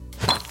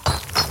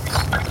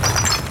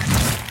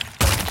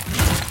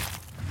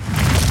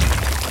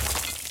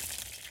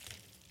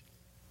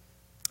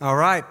All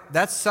right,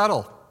 that's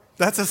subtle.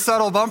 That's a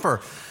subtle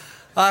bumper.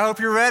 I hope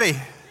you're ready.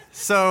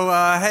 So,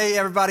 hey,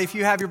 everybody, if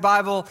you have your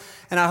Bible,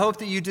 and I hope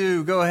that you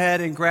do, go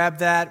ahead and grab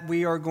that.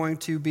 We are going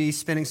to be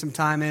spending some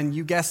time in,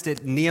 you guessed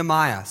it,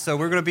 Nehemiah. So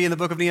we're going to be in the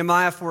book of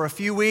Nehemiah for a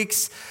few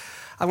weeks.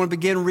 I'm going to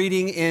begin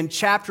reading in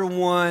chapter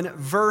 1,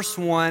 verse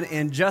 1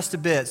 in just a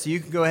bit. So you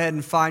can go ahead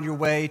and find your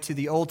way to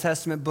the Old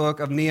Testament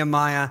book of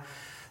Nehemiah.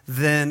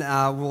 Then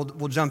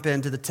we'll jump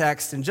into the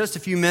text in just a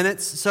few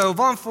minutes. So,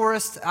 Vaughn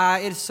Forrest,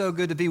 it is so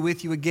good to be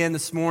with you again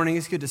this morning.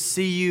 It's good to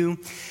see you.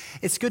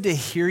 It's good to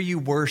hear you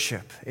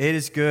worship. It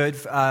is good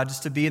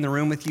just to be in the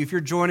room with you. If you're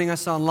joining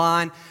us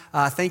online,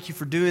 thank you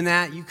for doing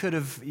that. You could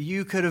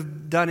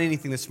have done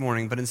anything this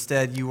morning, but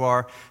instead you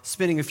are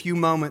spending a few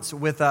moments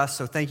with us.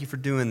 So, thank you for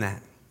doing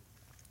that.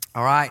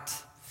 All right.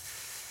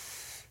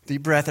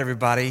 Deep breath,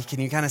 everybody.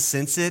 Can you kind of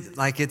sense it?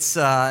 Like it's,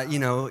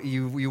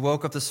 you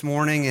woke up this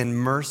morning and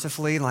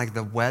mercifully, like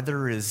the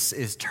weather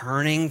is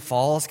turning.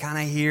 Fall's kind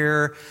of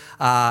here,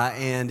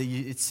 and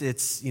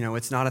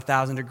it's not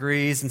 1,000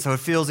 degrees, and so it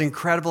feels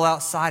incredible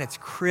outside. It's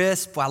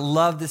crisp. I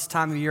love this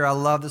time of year. I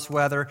love this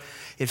weather.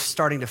 It's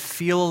starting to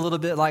feel a little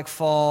bit like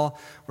fall.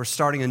 We're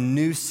starting a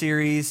new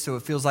series, so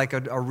it feels like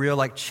a real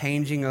like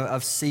changing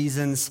of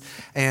seasons,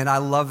 and I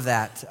love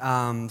that.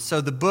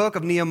 So the book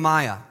of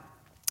Nehemiah.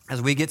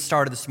 As we get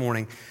started this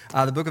morning,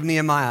 the book of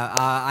Nehemiah,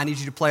 I need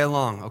you to play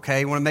along, okay?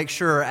 You want to make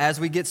sure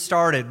as we get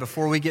started,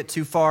 before we get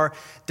too far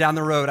down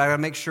the road, I got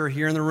to make sure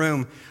here in the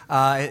room,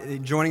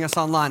 joining us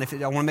online,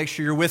 I want to make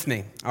sure you're with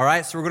me, all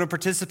right? So we're going to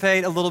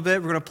participate a little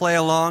bit. We're going to play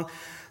along.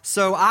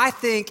 So I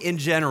think in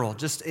general,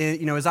 just,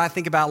 as I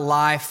think about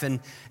life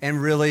and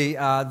really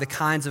the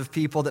kinds of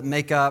people that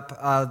make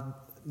up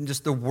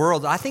just the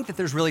world, I think that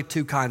there's really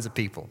two kinds of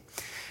people.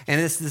 And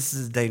this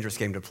is a dangerous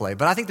game to play,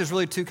 but I think there's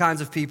really two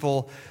kinds of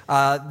people.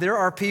 There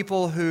are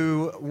people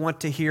who want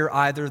to hear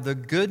either the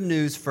good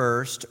news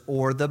first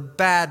or the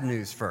bad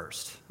news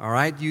first, all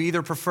right? You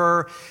either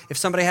prefer, if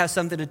somebody has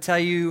something to tell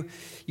you,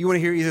 you want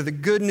to hear either the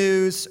good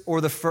news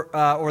or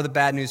the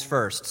bad news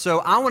first. So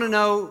I want to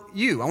know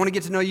you. I want to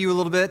get to know you a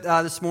little bit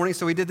this morning.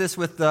 So we did this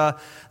with the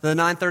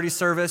 9:30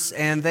 service,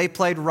 and they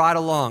played right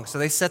along. So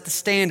they set the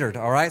standard,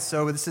 all right?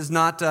 So this is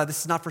not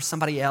for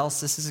somebody else.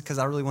 This is because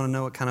I really want to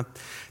know what kind of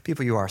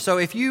people you are. So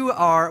if you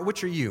are,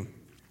 which are you?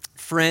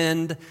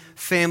 Friend,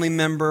 family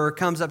member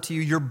comes up to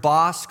you, your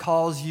boss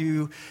calls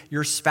you,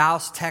 your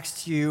spouse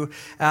texts you,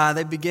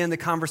 they begin the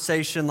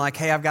conversation like,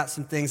 hey, I've got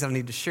some things that I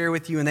need to share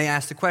with you, and they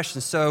ask the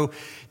question, so do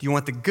you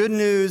want the good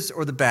news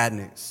or the bad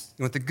news?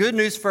 You want the good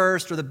news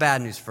first or the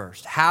bad news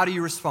first? How do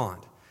you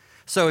respond?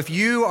 So if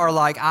you are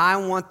like, I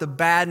want the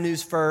bad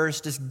news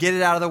first, just get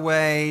it out of the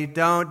way,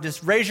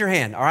 just raise your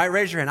hand, all right,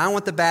 raise your hand. I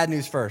want the bad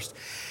news first.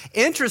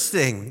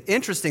 Interesting.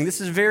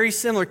 This is very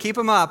similar. Keep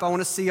them up. I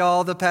want to see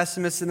all the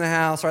pessimists in the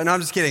house. All right, no,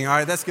 I'm just kidding. All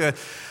right, that's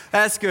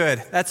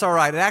good. That's all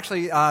right. It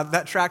actually,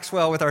 that tracks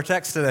well with our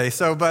text today.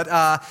 So, but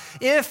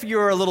if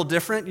you're a little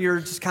different, you're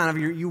just kind of,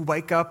 you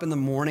wake up in the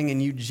morning and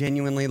you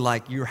genuinely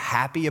you're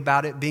happy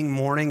about it being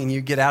morning, and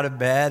you get out of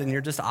bed and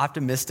you're just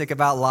optimistic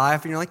about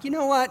life, and you're like, you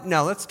know what?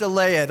 No, let's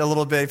delay it a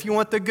little bit. If you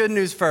want the good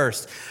news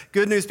first,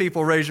 good news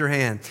people, raise your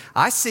hand.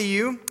 I see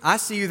you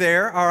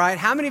there. All right.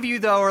 How many of you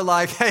though are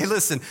like, hey,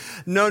 listen,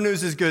 no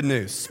news is good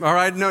news. All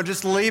right. No,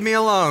 just leave me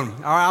alone.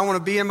 All right. I want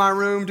to be in my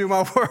room, do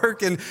my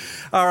work. And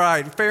all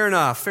right. Fair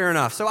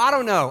enough. So I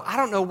don't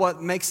know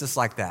what makes us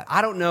like that.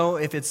 I don't know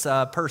if it's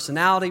a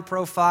personality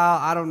profile.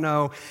 I don't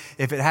know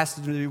if it has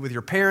to do with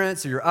your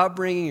parents or your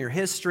upbringing, your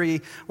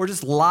history, or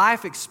just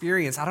life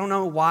experience. I don't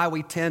know why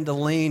we tend to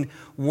lean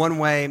one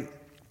way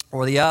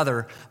or the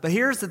other. But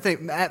here's the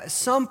thing. At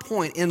some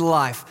point in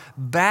life,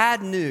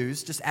 bad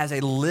news, just as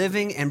a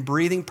living and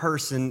breathing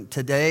person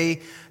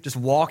today, just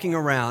walking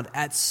around,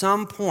 at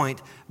some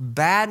point,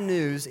 bad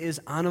news is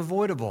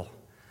unavoidable.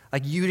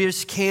 Like you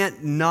just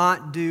can't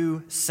not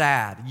do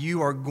sad.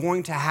 You are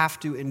going to have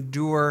to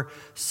endure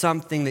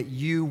something that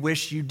you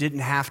wish you didn't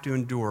have to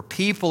endure.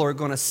 People are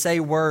going to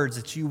say words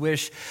that you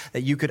wish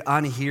that you could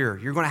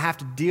unhear. You're going to have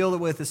to deal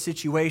with a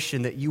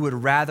situation that you would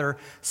rather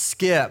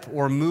skip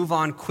or move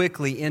on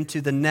quickly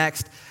into the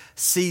next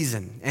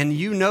season. And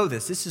you know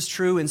this. This is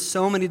true in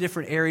so many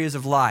different areas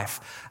of life.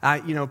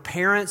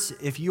 Parents,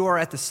 if you are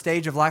at the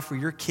stage of life where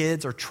your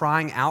kids are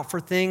trying out for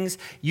things,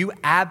 you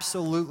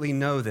absolutely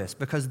know this,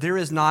 because there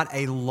is not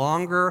a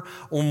longer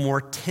or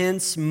more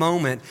tense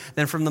moment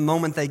than from the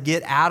moment they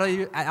get out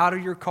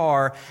of your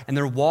car and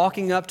they're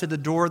walking up to the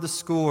door of the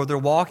school, or they're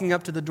walking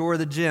up to the door of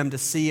the gym to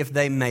see if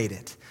they made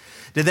it.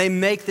 Did they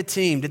make the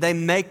team? Did they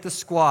make the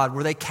squad?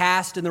 Were they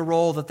cast in the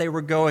role that they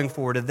were going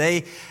for? Did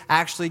they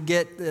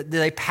did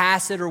they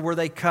pass it, or were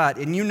they cut?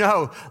 And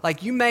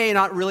you may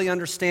not really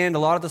understand a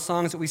lot of the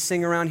songs that we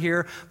sing around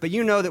here, but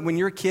you know that when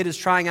your kid is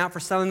trying out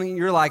for something,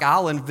 you're like,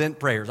 I'll invent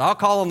prayers. I'll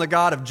call on the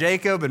God of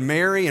Jacob and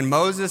Mary and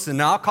Moses,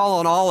 and I'll call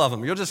on all of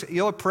them.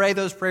 You'll pray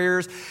those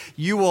prayers.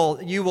 You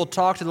will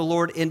talk to the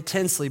Lord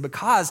intensely,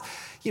 because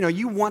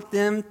you want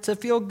them to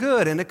feel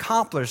good and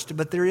accomplished.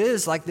 But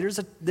there's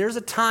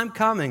a time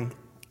coming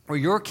or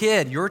your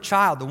kid, your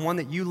child, the one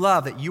that you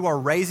love, that you are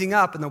raising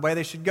up in the way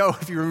they should go,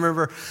 if you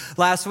remember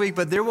last week.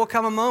 But there will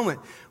come a moment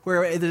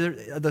where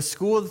the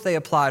school that they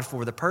applied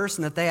for, the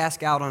person that they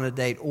ask out on a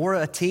date, or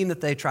a team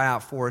that they try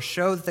out for, a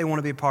show that they want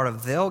to be a part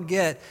of, they'll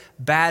get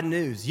bad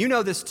news. You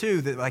know this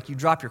too, that like you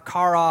drop your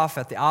car off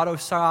at the auto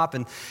shop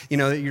and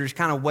you're just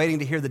kind of waiting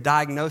to hear the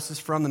diagnosis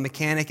from the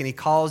mechanic, and he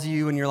calls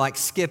you and you're like,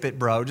 skip it,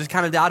 bro. Just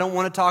kind of, I don't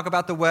want to talk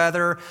about the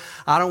weather.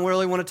 I don't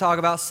really want to talk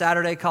about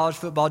Saturday college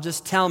football.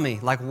 Just tell me,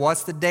 like,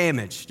 what's the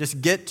damage? Just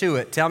get to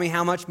it. Tell me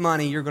how much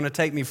money you're going to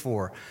take me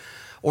for.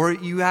 Or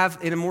you have,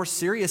 in a more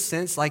serious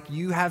sense, like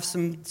you have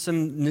some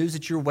news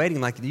that you're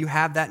waiting, like you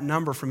have that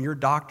number from your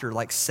doctor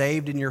like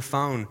saved in your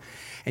phone,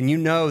 and you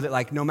know that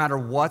like no matter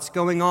what's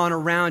going on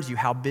around you,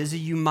 how busy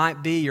you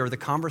might be or the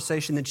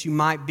conversation that you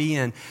might be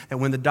in, that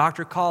when the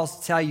doctor calls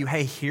to tell you,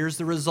 hey, here's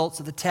the results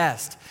of the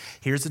test,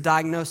 here's the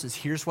diagnosis,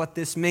 here's what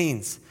this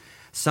means.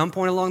 Some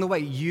point along the way,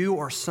 you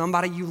or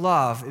somebody you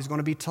love is going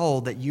to be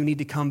told that you need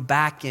to come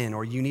back in,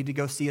 or you need to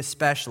go see a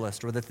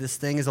specialist, or that this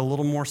thing is a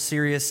little more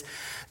serious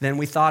than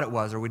we thought it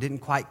was, or we didn't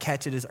quite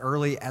catch it as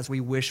early as we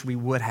wish we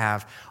would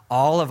have.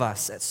 All of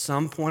us, at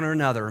some point or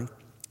another,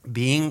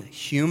 being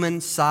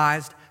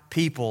human-sized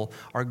people,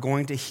 are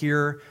going to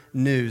hear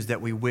news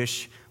that we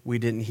wish we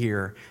didn't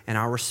hear, and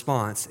our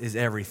response is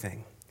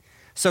everything.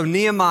 So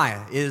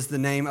Nehemiah is the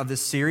name of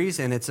this series,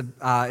 and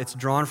it's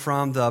drawn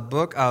from the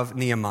book of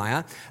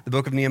Nehemiah, the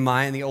book of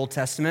Nehemiah in the Old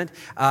Testament.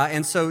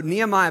 And so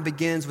Nehemiah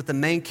begins with the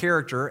main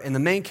character, and the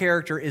main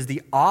character is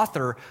the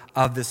author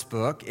of this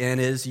book, and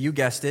is, you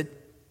guessed it,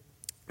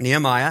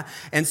 Nehemiah.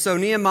 And so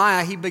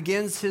Nehemiah, he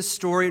begins his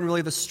story, and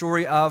really the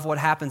story of what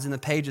happens in the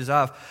pages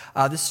of.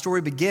 This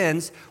story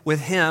begins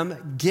with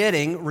him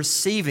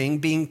receiving,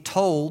 being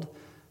told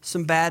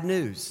some bad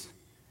news.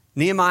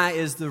 Nehemiah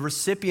is the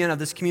recipient of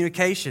this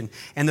communication,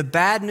 and the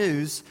bad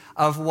news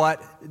of what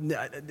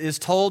is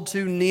told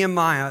to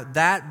Nehemiah,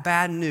 that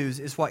bad news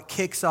is what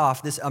kicks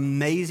off this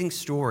amazing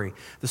story.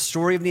 The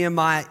story of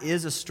Nehemiah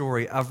is a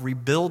story of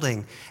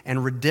rebuilding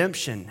and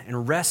redemption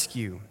and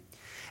rescue.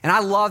 And I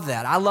love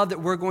that. I love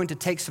that we're going to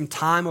take some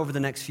time over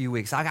the next few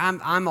weeks.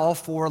 I'm all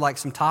for like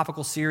some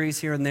topical series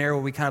here and there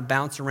where we kind of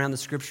bounce around the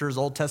scriptures,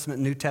 Old Testament,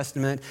 New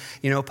Testament,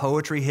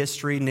 poetry,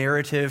 history,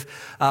 narrative,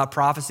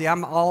 prophecy.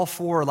 I'm all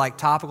for like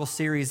topical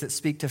series that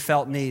speak to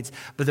felt needs.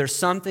 But there's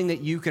something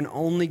that you can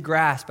only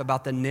grasp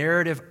about the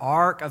narrative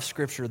arc of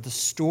Scripture, the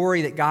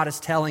story that God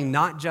is telling,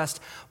 not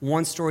just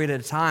one story at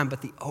a time,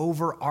 but the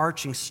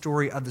overarching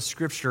story of the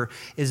Scripture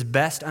is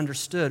best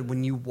understood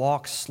when you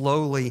walk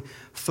slowly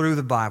through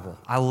the Bible.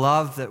 I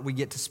love that we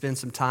get to spend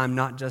some time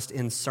not just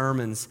in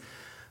sermons,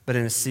 but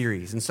in a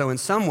series. And so in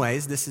some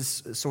ways, this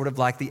is sort of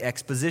like the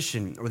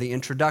exposition or the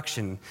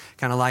introduction,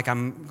 kind of like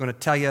I'm going to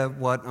tell you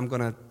what I'm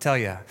going to tell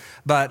you.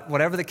 But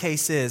whatever the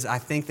case is, I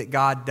think that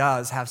God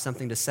does have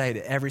something to say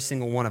to every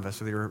single one of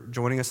us. Whether you're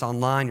joining us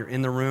online, you're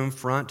in the room,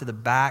 front to the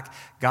back,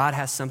 God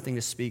has something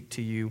to speak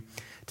to you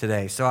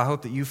today. So I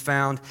hope that you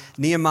found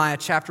Nehemiah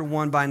chapter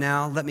 1 by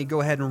now. Let me go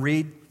ahead and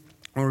read.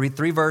 I'm going to read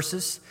 3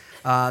 verses.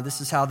 This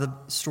is how the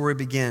story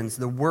begins.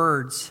 The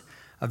words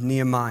of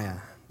Nehemiah,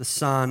 the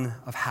son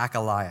of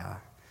Hakaliah.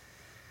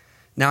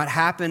 Now it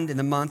happened in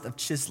the month of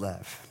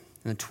Chislev,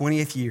 in the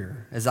 20th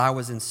year, as I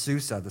was in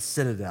Susa, the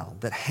citadel,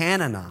 that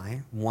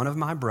Hanani, one of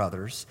my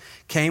brothers,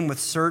 came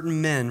with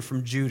certain men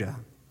from Judah.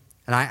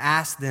 And I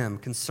asked them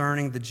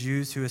concerning the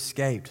Jews who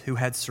escaped, who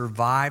had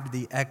survived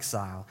the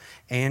exile,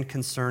 and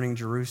concerning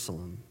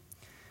Jerusalem.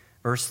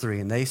 Verse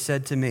 3, and they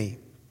said to me,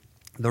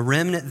 the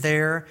remnant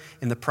there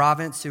in the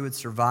province who had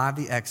survived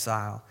the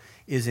exile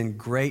is in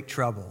great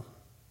trouble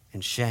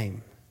and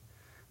shame.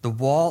 The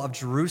wall of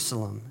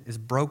Jerusalem is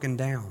broken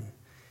down,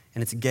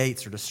 and its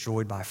gates are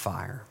destroyed by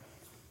fire.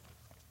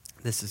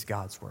 This is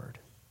God's word.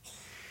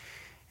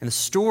 And the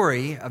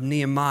story of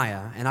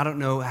Nehemiah, and I don't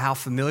know how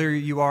familiar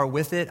you are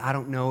with it. I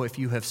don't know if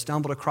you have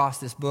stumbled across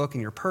this book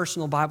in your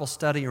personal Bible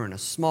study or in a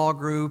small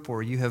group,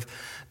 or you have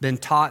been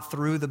taught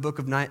through the book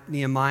of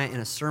Nehemiah in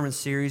a sermon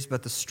series.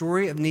 But the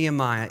story of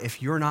Nehemiah,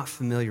 if you're not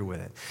familiar with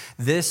it,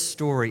 this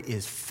story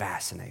is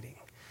fascinating.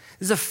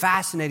 This is a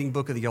fascinating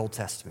book of the Old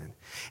Testament.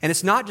 And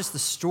it's not just the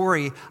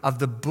story of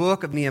the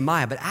book of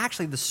Nehemiah, but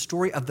actually the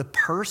story of the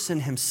person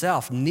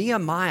himself.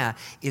 Nehemiah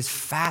is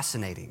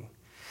fascinating.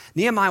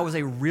 Nehemiah was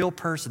a real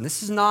person.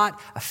 This is not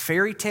a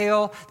fairy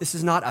tale. This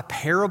is not a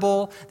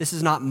parable. This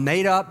is not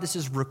made up. This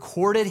is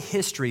recorded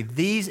history.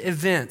 These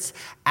events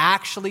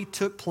actually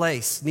took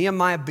place.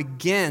 Nehemiah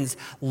begins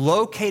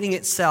locating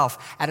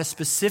itself at a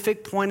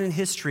specific point in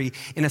history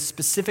in a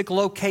specific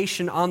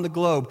location on the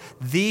globe.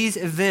 These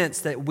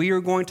events that we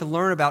are going to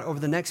learn about over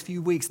the next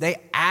few weeks,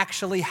 they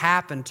actually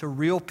happened to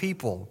real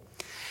people.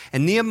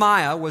 And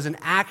Nehemiah was an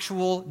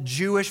actual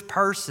Jewish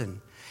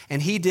person,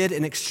 and he did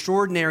an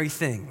extraordinary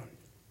thing.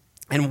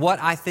 and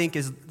what I think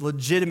is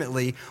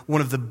legitimately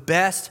one of the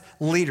best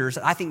leaders.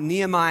 I think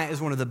Nehemiah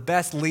is one of the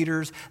best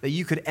leaders that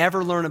you could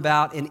ever learn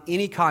about in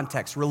any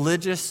context,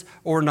 religious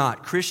or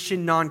not,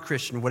 Christian,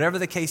 non-Christian, whatever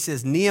the case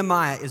is.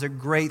 Nehemiah is a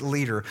great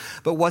leader.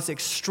 But what's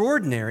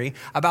extraordinary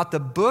about the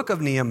book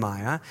of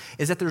Nehemiah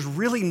is that there's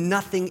really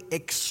nothing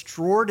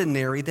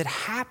extraordinary that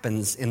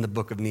happens in the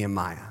book of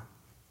Nehemiah.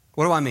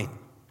 What do I mean?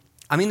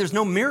 I mean, there's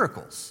no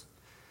miracles.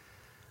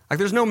 Like,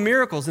 there's no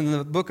miracles in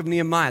the book of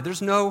Nehemiah.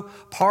 There's no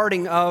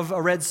parting of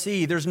a Red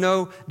Sea. There's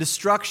no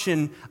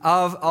destruction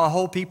of a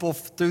whole people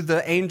through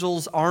the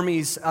angels'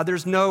 armies.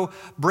 There's no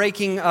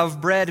breaking of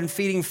bread and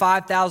feeding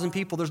 5,000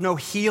 people. There's no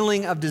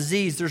healing of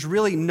disease. There's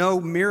really no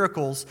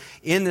miracles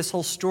in this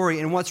whole story.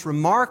 And what's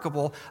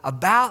remarkable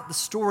about the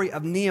story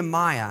of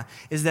Nehemiah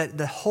is that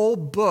the whole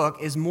book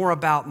is more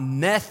about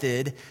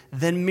method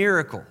than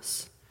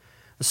miracles.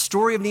 The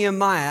story of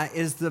Nehemiah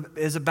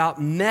is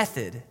about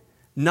method,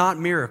 not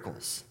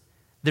miracles.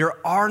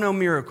 There are no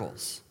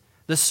miracles.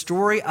 The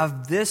story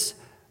of this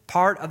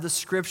part of the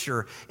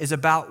scripture is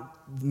about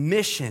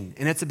mission,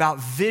 and it's about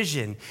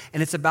vision,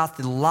 and it's about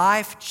the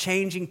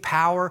life-changing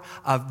power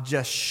of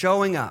just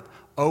showing up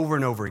over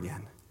and over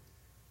again.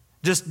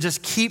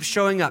 Just keep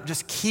showing up.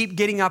 Just keep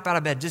getting up out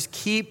of bed. Just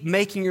keep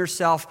making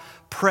yourself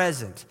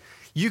present.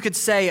 You could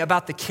say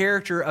about the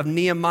character of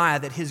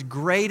Nehemiah that his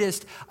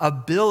greatest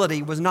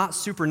ability was not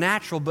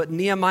supernatural, but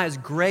Nehemiah's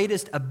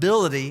greatest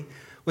ability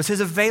was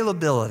his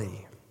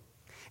availability.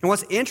 And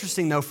what's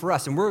interesting, though, for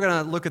us, and we're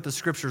going to look at the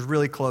scriptures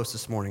really close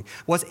this morning.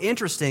 What's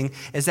interesting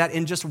is that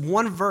in just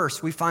one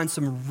verse, we find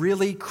some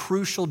really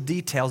crucial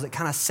details that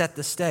kind of set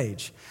the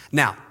stage.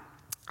 Now,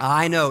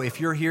 I know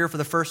if you're here for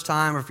the first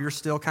time or if you're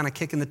still kind of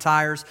kicking the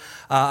tires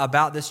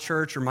about this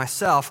church or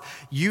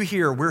myself, you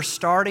hear we're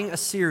starting a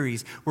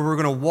series where we're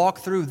going to walk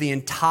through the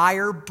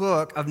entire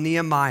book of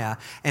Nehemiah.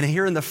 And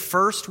here in the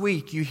first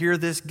week, you hear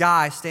this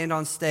guy stand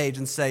on stage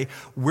and say,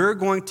 we're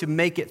going to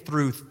make it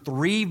through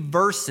 3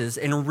 verses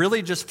and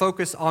really just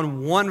focus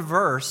on one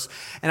verse.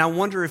 And I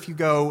wonder if you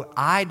go,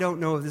 I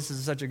don't know if this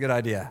is such a good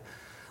idea.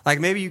 Like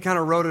maybe you kind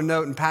of wrote a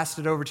note and passed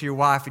it over to your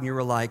wife and you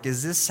were like,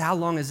 how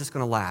long is this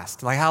going to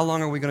last? Like how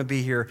long are we going to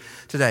be here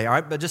today? All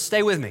right, but just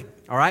stay with me,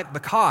 all right?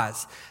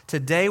 Because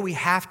today we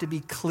have to be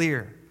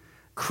clear,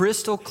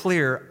 crystal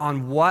clear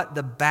on what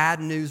the bad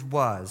news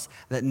was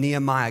that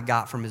Nehemiah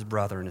got from his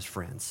brother and his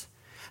friends.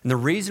 And the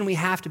reason we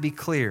have to be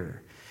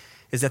clear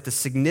is that the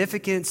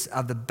significance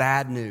of the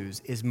bad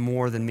news is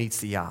more than meets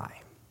the eye.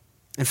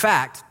 In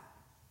fact,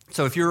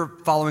 so if you're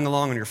following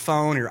along on your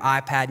phone or your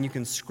iPad and you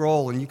can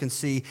scroll and you can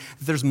see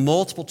there's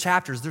multiple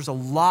chapters, there's a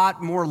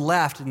lot more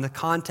left in the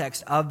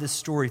context of this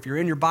story. If you're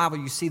in your Bible,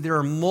 you see there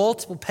are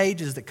multiple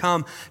pages that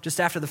come just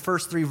after the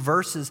first 3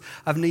 verses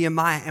of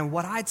Nehemiah. And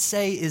what I'd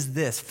say is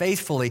this,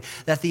 faithfully,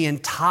 that the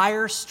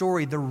entire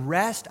story, the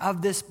rest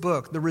of this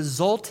book, the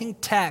resulting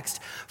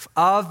text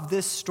of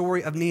this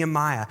story of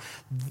Nehemiah,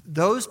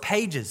 those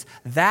pages,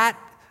 that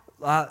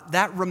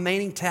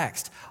remaining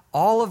text,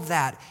 all of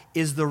that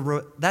is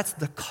that's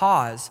the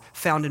cause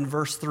found in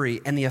verse 3,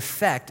 and the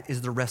effect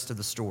is the rest of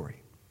the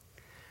story.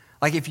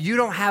 Like if you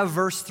don't have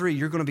verse 3,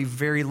 you're going to be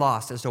very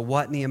lost as to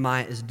what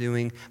Nehemiah is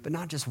doing, but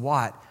not just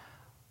what,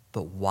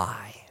 but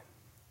why.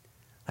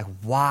 Like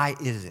why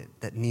is it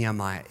that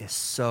Nehemiah is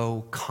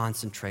so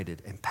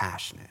concentrated and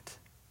passionate?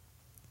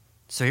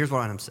 So here's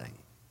what I'm saying.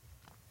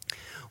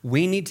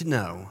 We need to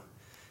know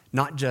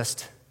not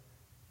just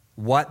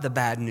what the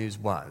bad news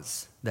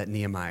was that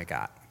Nehemiah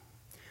got.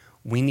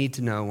 We need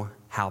to know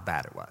how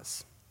bad it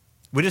was.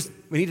 We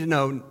need to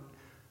know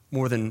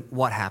more than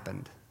what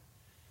happened.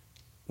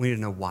 We need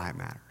to know why it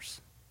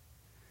matters.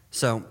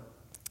 So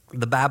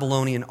the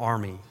Babylonian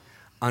army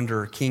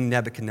under King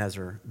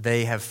Nebuchadnezzar,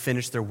 they have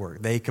finished their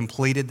work. They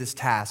completed this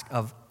task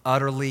of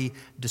utterly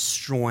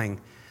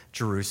destroying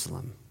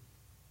Jerusalem.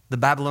 The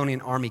Babylonian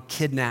army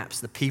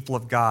kidnaps the people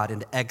of God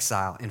into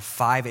exile in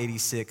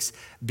 586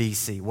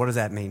 BC. What does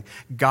that mean?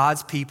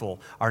 God's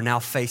people are now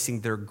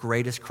facing their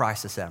greatest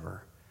crisis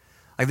ever.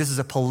 Like this is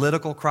a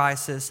political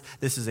crisis.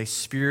 This is a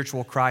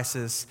spiritual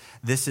crisis.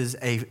 This is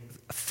a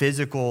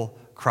physical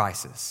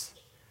crisis.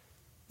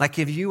 Like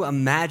if you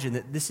imagine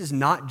that this is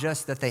not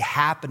just that they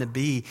happen to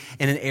be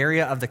in an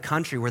area of the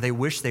country where they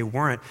wish they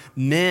weren't.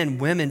 Men,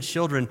 women,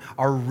 children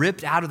are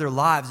ripped out of their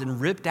lives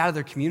and ripped out of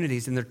their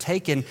communities, and they're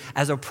taken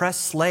as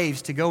oppressed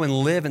slaves to go and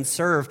live and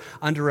serve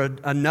under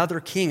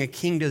another king, a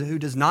king who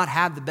does not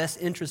have the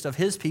best interest of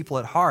his people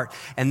at heart.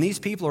 And these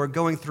people are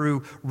going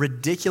through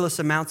ridiculous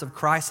amounts of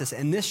crisis,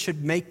 and this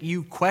should make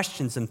you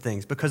question some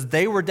things because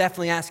they were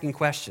definitely asking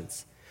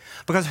questions.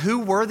 Because who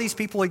were these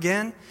people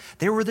again?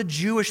 They were the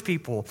Jewish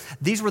people.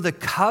 These were the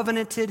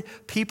covenanted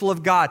people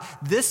of God.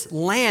 This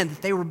land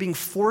that they were being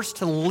forced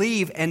to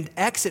leave and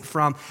exit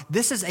from,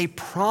 this is a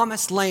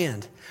promised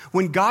land.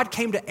 When God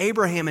came to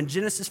Abraham in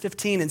Genesis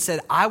 15 and said,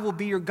 I will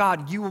be your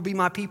God, you will be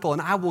my people,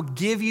 and I will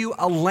give you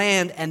a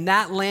land, and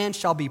that land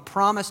shall be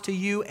promised to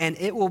you, and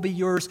it will be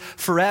yours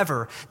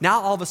forever.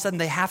 Now all of a sudden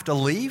they have to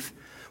leave.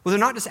 Well, they're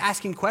not just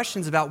asking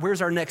questions about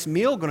where's our next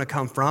meal going to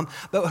come from,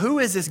 but who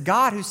is this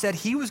God who said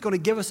he was going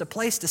to give us a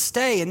place to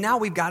stay, and now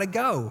we've got to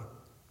go?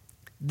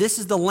 This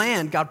is the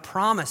land God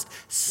promised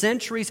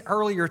centuries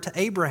earlier to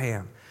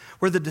Abraham,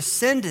 where the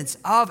descendants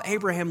of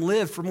Abraham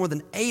lived for more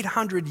than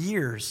 800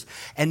 years.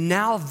 And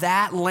now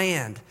that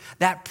land,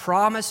 that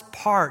promised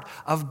part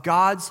of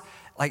God's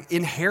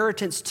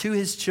inheritance to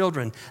his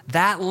children,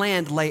 that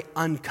land lay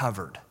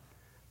uncovered.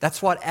 That's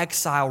what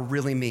exile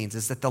really means,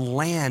 is that the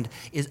land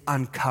is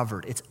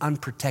uncovered. It's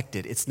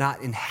unprotected. It's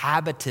not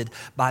inhabited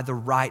by the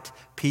right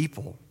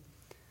people.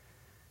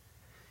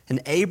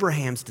 And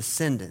Abraham's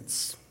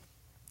descendants,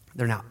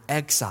 they're now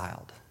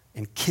exiled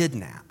and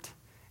kidnapped,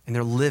 and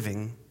they're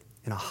living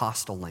in a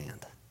hostile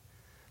land.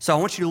 So I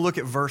want you to look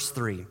at verse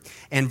 3.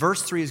 And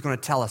verse 3 is going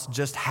to tell us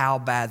just how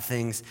bad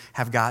things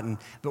have gotten.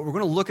 But we're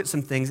going to look at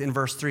some things in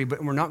verse 3,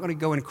 but we're not going to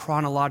go in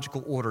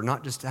chronological order,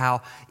 not just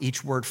how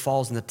each word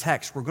falls in the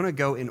text. We're going to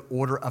go in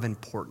order of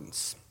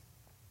importance.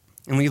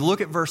 And when you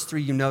look at verse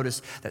 3, you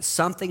notice that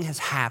something has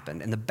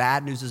happened, and the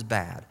bad news is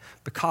bad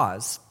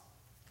because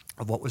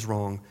of what was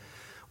wrong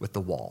with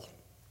the wall.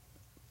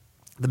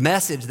 The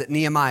message that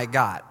Nehemiah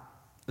got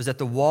was that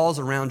the walls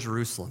around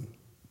Jerusalem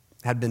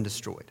had been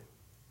destroyed,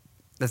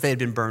 that they had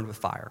been burned with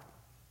fire.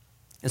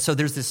 And so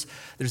there's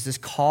this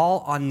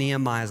call on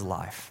Nehemiah's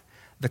life.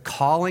 The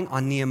calling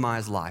on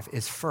Nehemiah's life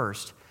is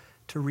first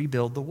to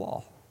rebuild the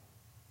wall.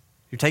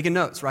 You're taking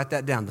notes, write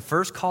that down. The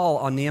first call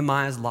on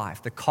Nehemiah's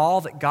life, the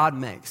call that God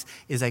makes,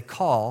 is a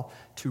call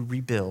to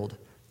rebuild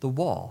the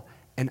wall.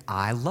 And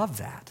I love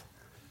that.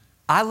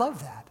 I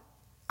love that.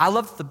 I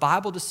love that the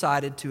Bible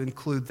decided to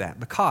include that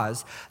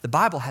because the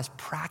Bible has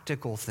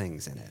practical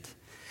things in it.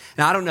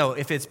 Now, I don't know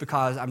if it's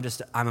because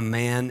I'm a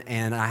man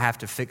and I have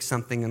to fix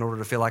something in order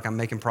to feel like I'm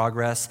making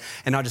progress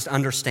and not just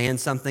understand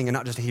something and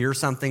not just hear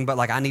something, but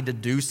I need to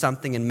do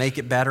something and make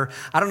it better.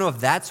 I don't know if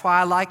that's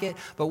why I like it,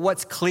 but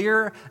what's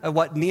clear,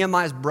 what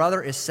Nehemiah's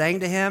brother is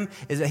saying to him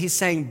is that he's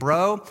saying,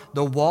 bro,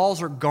 the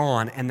walls are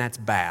gone and that's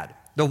bad.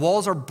 The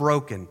walls are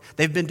broken.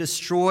 They've been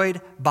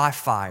destroyed by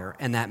fire,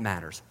 and that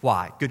matters.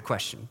 Why? Good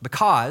question.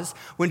 Because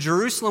when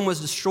Jerusalem was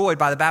destroyed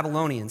by the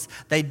Babylonians,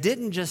 they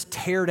didn't just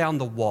tear down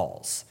the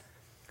walls.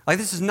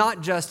 This is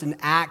not just an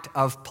act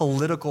of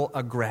political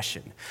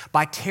aggression.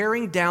 By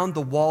tearing down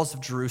the walls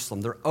of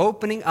Jerusalem, they're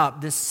opening up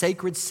this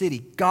sacred city,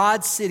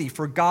 God's city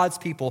for God's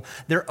people.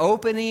 They're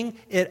opening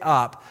it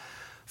up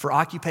for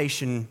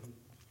occupation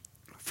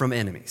from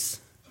enemies.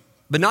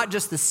 But not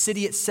just the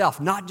city itself,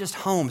 not just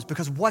homes,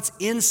 because what's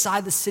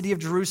inside the city of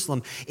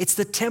Jerusalem? It's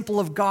the temple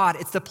of God.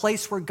 It's the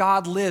place where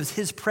God lives.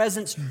 His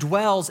presence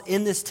dwells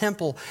in this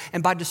temple.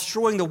 And by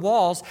destroying the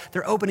walls,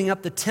 they're opening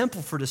up the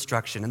temple for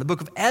destruction. And the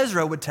book of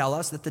Ezra would tell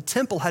us that the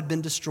temple had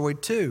been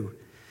destroyed too.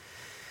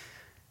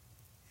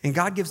 And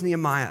God gives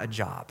Nehemiah a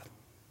job.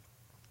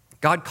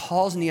 God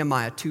calls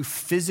Nehemiah to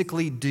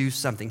physically do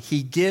something.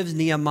 He gives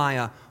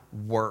Nehemiah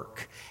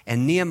work.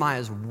 And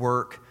Nehemiah's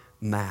work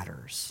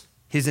matters.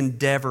 His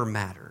endeavor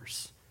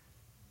matters.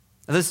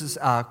 Now, this is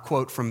a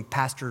quote from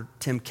Pastor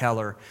Tim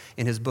Keller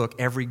in his book,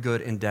 Every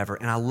Good Endeavor.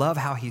 And I love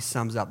how he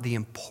sums up the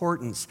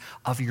importance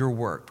of your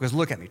work. Because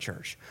look at me,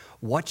 church.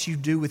 What you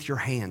do with your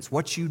hands,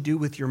 what you do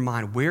with your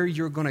mind, where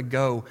you're going to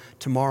go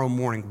tomorrow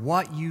morning,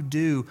 what you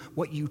do,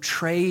 what you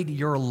trade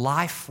your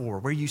life for,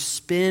 where you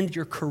spend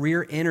your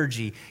career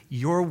energy,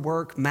 your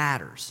work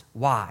matters.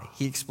 Why?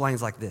 He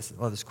explains like this.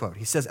 I love this quote.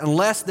 He says,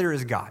 unless there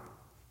is God.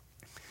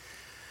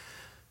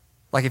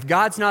 If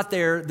God's not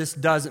there, this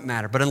doesn't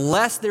matter. But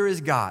unless there is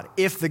God,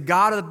 if the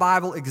God of the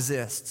Bible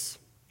exists,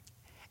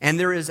 and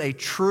there is a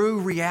true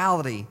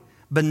reality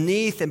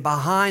beneath and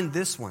behind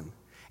this one,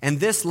 and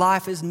this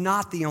life is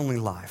not the only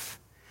life,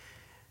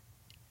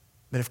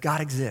 but if God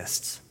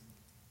exists,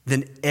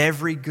 then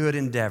every good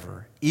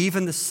endeavor,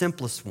 even the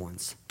simplest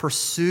ones,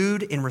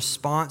 pursued in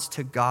response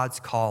to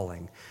God's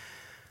calling,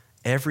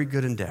 every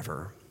good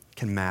endeavor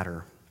can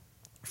matter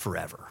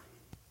forever.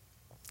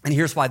 And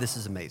here's why this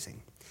is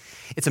amazing.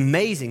 It's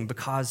amazing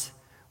because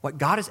what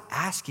God is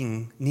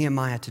asking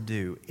Nehemiah to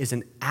do is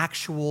an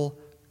actual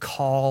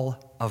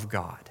call of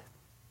God.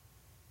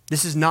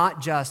 This is not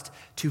just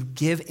to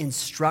give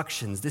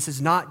instructions. This is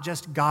not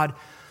just God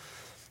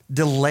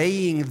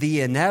delaying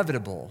the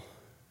inevitable.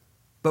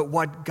 But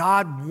what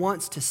God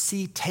wants to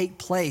see take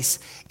place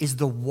is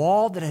the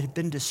wall that had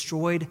been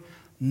destroyed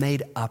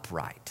made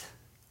upright.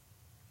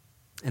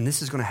 And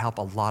this is going to help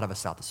a lot of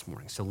us out this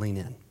morning, so lean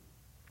in.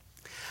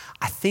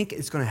 I think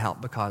it's going to help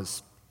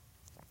because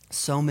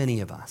so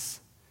many of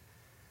us,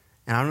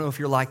 and I don't know if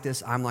you're like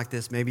this, I'm like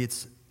this, maybe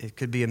it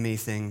could be a me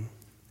thing.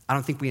 I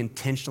don't think we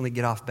intentionally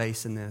get off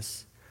base in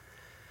this.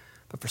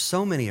 But for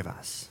so many of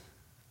us,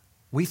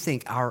 we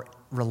think our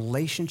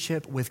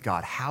relationship with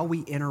God, how we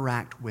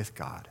interact with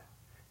God,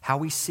 how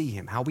we see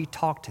him, how we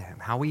talk to him,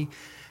 how we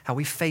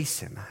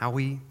face him, how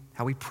we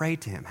pray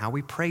to him, how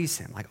we praise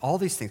him, all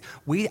these things.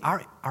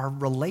 Our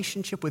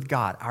relationship with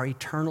God, our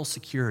eternal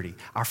security,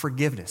 our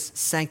forgiveness,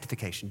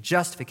 sanctification,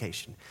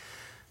 justification,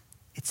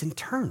 it's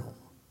internal.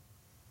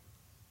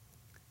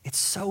 It's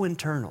so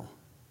internal.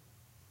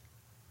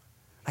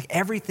 Like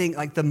everything,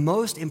 like the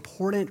most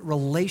important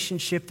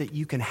relationship that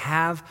you can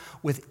have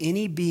with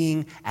any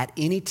being at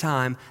any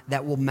time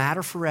that will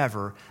matter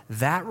forever,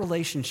 that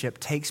relationship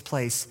takes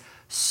place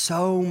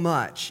so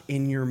much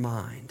in your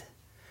mind.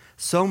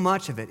 So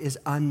much of it is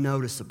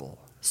unnoticeable.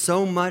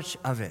 So much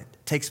of it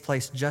takes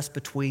place just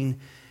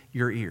between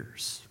your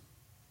ears.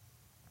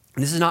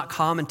 And this is not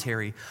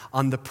commentary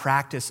on the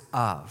practice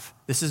of.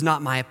 This is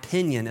not my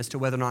opinion as to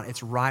whether or not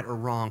it's right or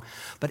wrong.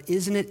 But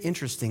isn't it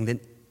interesting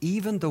that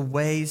even the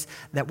ways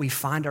that we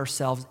find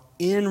ourselves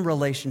in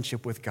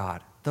relationship with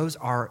God, those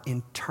are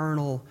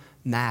internal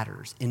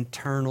matters,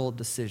 internal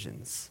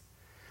decisions.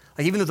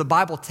 Like even though the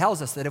Bible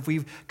tells us that if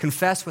we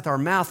confess with our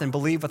mouth and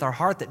believe with our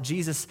heart that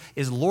Jesus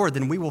is Lord,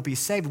 then we will be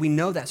saved. We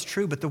know that's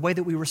true, but the way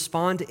that we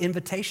respond to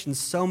invitations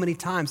so many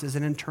times is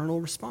an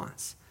internal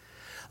response.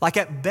 Like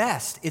at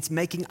best, it's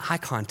making eye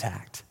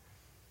contact.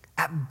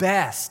 At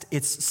best,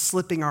 it's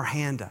slipping our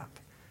hand up.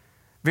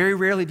 Very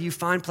rarely do you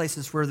find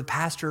places where the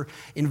pastor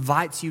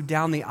invites you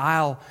down the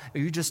aisle,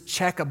 or you just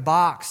check a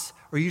box,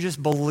 or you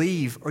just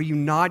believe, or you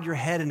nod your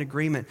head in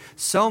agreement.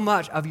 So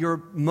much of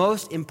your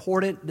most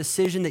important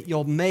decision that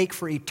you'll make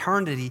for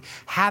eternity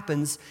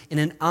happens in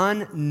an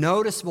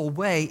unnoticeable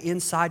way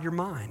inside your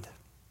mind.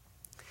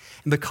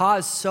 And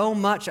because so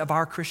much of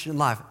our Christian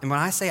life, and when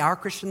I say our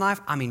Christian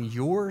life, I mean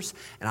yours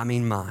and I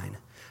mean mine.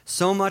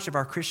 So much of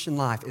our Christian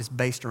life is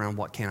based around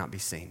what cannot be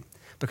seen,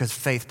 because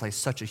faith plays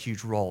such a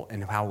huge role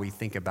in how we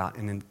think about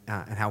and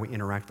how we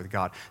interact with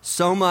God.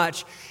 So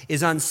much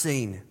is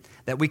unseen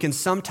that we can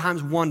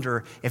sometimes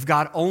wonder if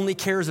God only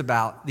cares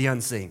about the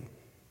unseen.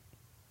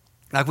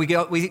 Like we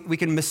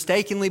can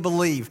mistakenly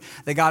believe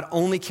that God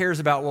only cares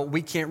about what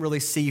we can't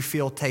really see,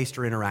 feel, taste,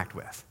 or interact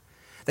with.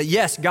 That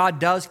yes, God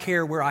does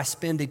care where I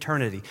spend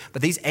eternity,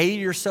 but these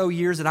 80 or so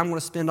years that I'm going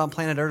to spend on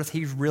planet Earth,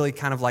 he's really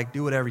kind of like,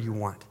 do whatever you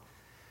want.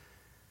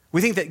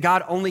 We think that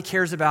God only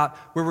cares about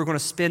where we're going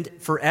to spend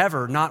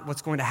forever, not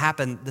what's going to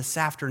happen this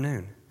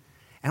afternoon.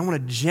 And I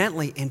want to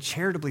gently and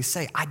charitably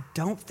say, I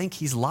don't think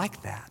he's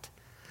like that.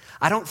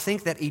 I don't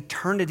think that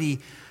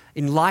eternity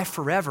in life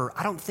forever,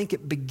 I don't think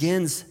it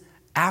begins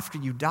after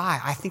you die.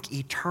 I think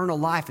eternal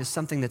life is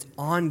something that's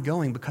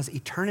ongoing, because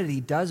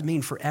eternity does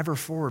mean forever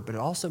forward, but it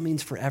also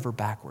means forever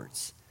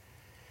backwards.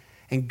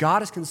 And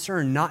God is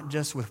concerned not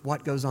just with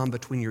what goes on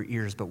between your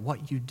ears, but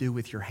what you do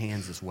with your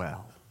hands as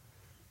well.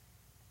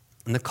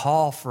 And the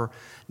call for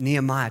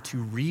Nehemiah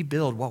to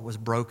rebuild what was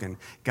broken,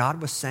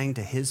 God was saying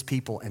to his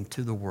people and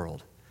to the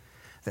world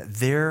that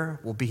there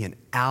will be an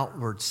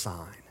outward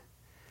sign.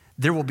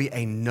 There will be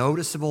a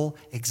noticeable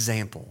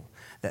example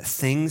that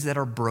things that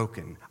are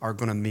broken are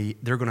going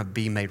to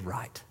be made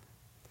right.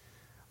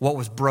 What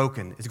was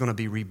broken is going to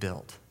be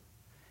rebuilt.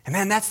 And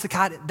man, that's the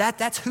God,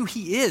 that's who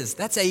he is.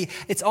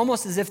 It's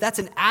almost as if that's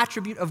an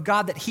attribute of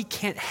God that he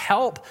can't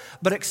help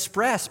but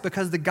express,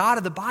 because the God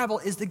of the Bible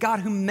is the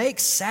God who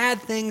makes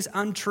sad things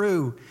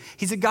untrue.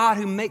 He's a God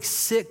who makes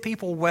sick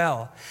people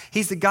well.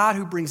 He's the God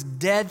who brings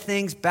dead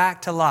things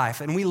back to life.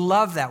 And we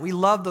love that. We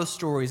love those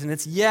stories. And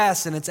it's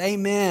yes, and it's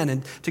amen,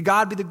 and to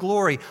God be the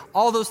glory.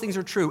 All those things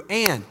are true.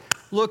 And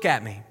look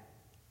at me.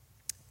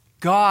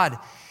 God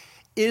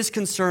is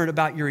concerned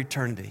about your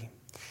eternity.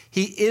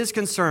 He is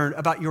concerned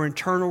about your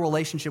internal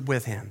relationship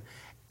with him.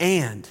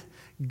 And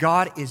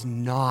God is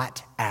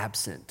not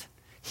absent.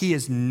 He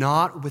is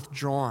not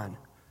withdrawn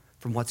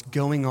from what's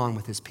going on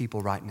with his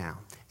people right now.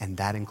 And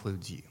that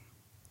includes you.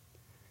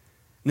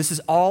 And this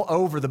is all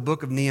over the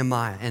book of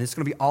Nehemiah, and it's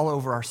going to be all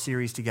over our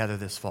series together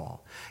this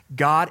fall.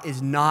 God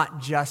is not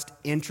just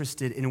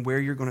interested in where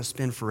you're going to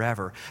spend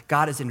forever.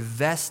 God is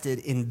invested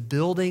in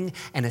building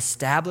and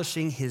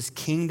establishing his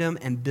kingdom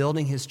and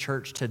building his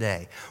church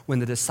today. When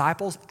the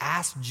disciples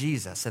asked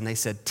Jesus and they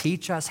said,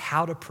 teach us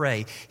how to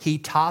pray, he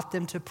taught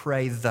them to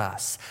pray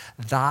thus: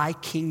 thy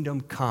kingdom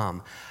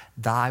come,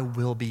 thy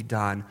will be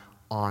done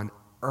on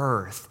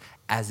earth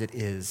as it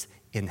is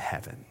in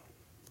heaven.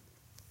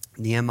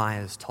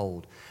 Nehemiah is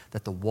told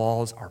that the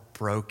walls are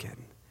broken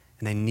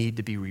and they need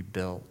to be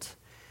rebuilt,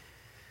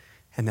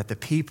 and that the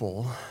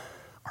people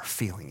are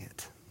feeling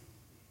it.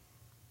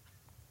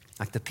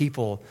 Like the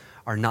people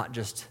are not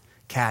just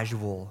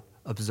casual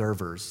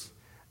observers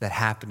that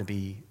happen to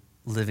be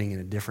living in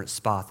a different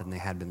spot than they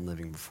had been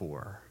living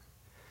before.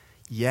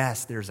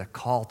 Yes, there's a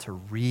call to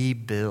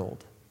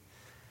rebuild.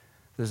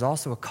 There's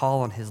also a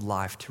call on his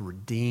life to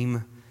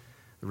redeem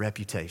the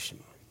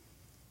reputation.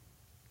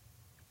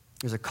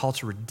 There's a call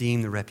to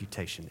redeem the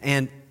reputation.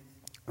 And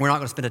we're not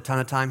going to spend a ton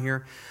of time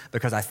here,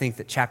 because I think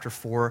that chapter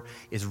 4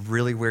 is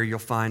really where you'll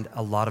find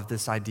a lot of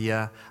this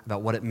idea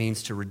about what it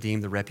means to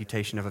redeem the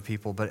reputation of a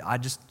people. But I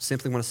just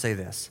simply want to say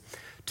this: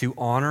 to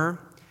honor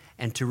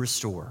and to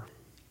restore.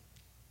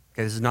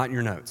 Okay, this is not in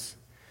your notes.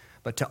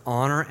 But to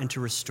honor and to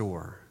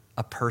restore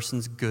a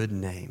person's good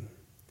name,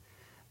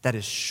 that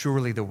is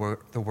surely the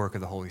work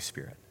of the Holy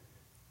Spirit.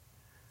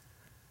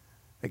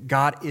 That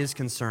God is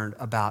concerned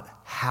about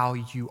how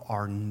you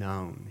are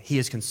known. He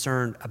is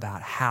concerned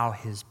about how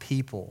his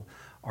people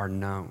are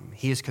known.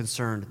 He is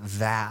concerned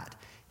that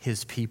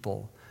his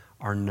people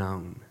are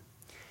known.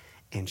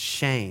 And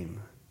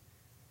shame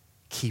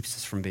keeps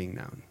us from being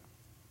known.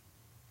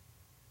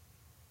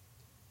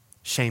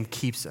 Shame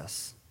keeps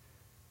us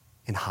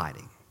in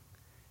hiding.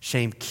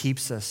 Shame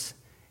keeps us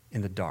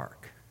in the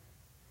dark.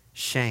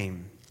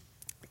 Shame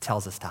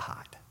tells us to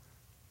hide.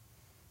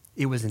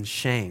 It was in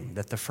shame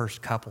that the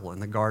first couple in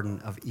the Garden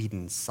of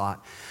Eden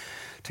sought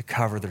to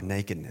cover their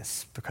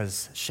nakedness,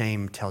 because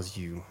shame tells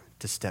you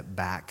to step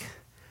back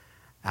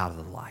out of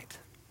the light.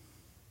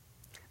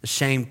 The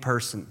shamed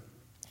person,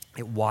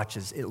 it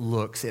watches, it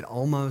looks, it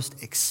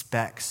almost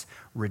expects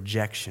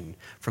rejection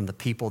from the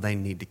people they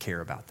need to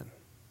care about them.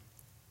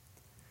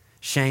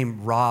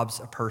 Shame robs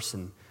a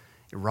person.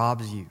 It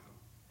robs you.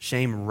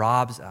 Shame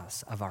robs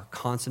us of our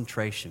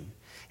concentration.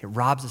 It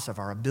robs us of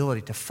our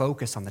ability to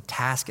focus on the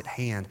task at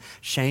hand.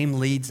 Shame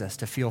leads us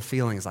to feel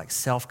feelings like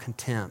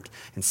self-contempt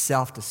and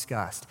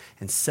self-disgust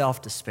and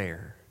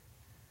self-despair.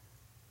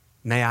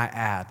 May I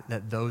add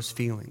that those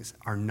feelings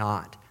are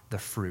not the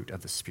fruit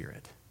of the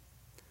Spirit.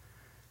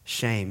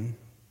 Shame,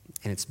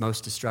 in its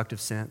most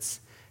destructive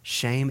sense,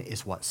 shame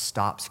is what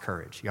stops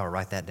courage. You ought to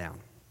write that down.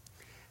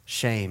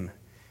 Shame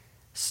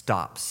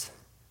stops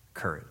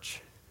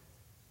courage.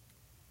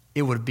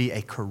 It would be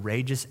a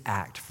courageous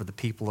act for the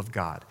people of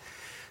God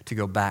to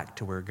go back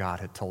to where God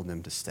had told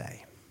them to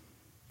stay.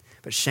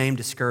 But shame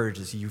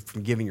discourages you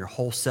from giving your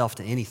whole self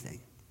to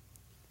anything.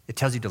 It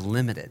tells you to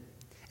limit it.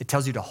 It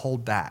tells you to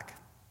hold back.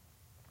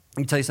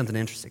 Let me tell you something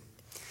interesting.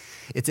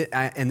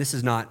 And this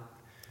is not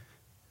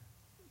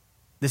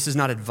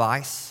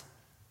advice.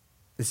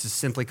 This is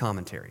simply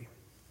commentary.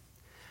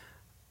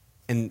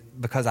 And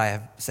because I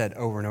have said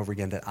over and over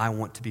again that I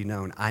want to be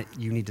known,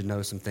 you need to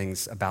know some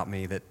things about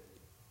me that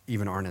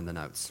even aren't in the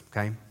notes,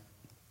 okay?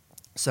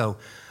 So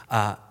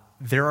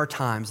there are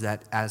times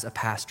that as a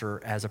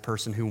pastor, as a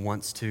person who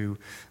wants to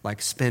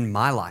spend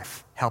my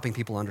life helping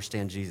people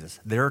understand Jesus,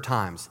 there are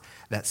times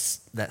that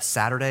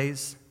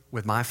Saturdays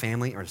with my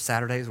family or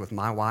Saturdays with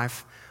my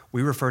wife,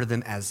 we refer to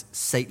them as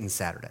Satan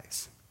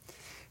Saturdays.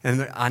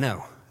 And I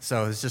know,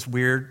 so it's just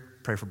weird.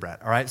 Pray for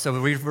Brett, all right? So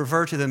we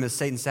refer to them as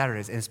Satan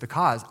Saturdays, and it's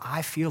because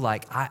I feel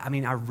like,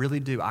 I really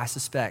do. I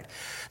suspect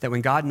that when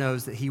God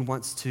knows that he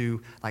wants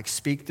to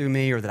speak through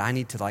me, or that I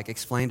need to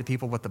explain to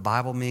people what the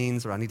Bible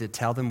means, or I need to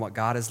tell them what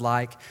God is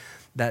like,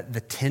 that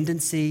the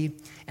tendency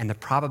and the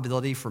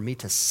probability for me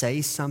to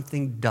say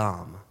something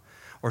dumb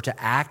or to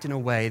act in a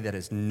way that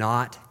is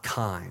not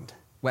kind,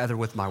 whether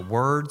with my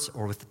words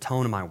or with the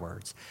tone of my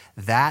words,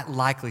 that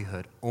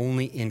likelihood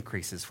only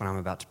increases when I'm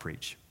about to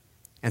preach.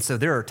 And so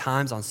there are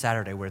times on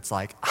Saturday where it's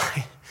like,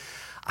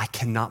 I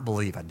cannot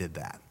believe I did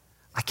that.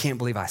 I can't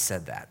believe I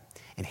said that.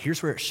 And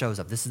here's where it shows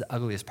up. This is the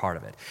ugliest part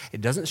of it.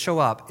 It doesn't show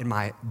up in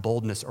my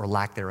boldness or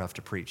lack thereof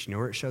to preach. You know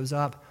where it shows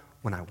up?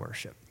 When I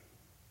worship.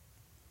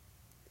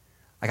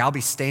 I'll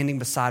be standing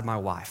beside my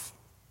wife,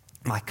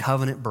 my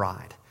covenant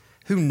bride,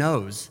 who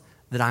knows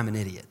that I'm an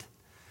idiot.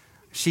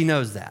 She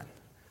knows that.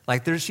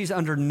 She's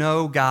under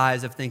no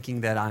guise of thinking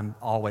that I'm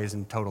always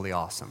and totally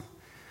awesome.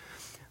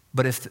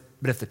 But if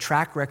the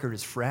track record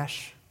is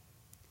fresh,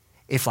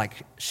 if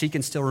she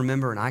can still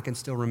remember and I can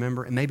still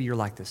remember, and maybe you're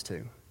like this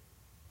too.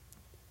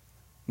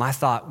 My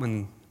thought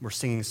when we're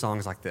singing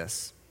songs like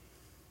this,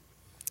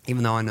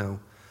 even though I know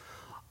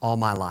all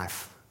my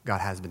life God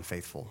has been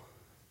faithful,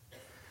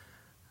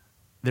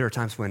 there are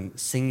times when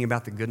singing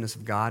about the goodness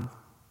of God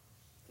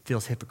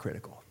feels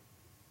hypocritical.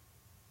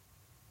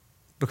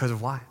 Because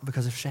of why?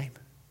 Because of shame.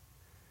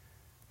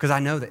 Because I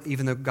know that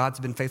even though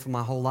God's been faithful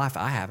my whole life,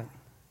 I haven't.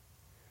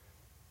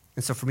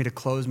 And so for me to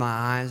close my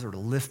eyes or to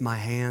lift my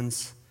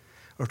hands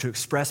or to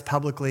express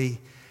publicly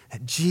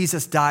that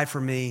Jesus died for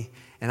me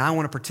and I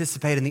want to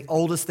participate in the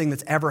oldest thing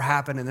that's ever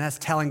happened, and that's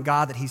telling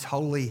God that he's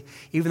holy,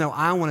 even though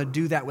I want to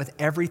do that with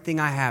everything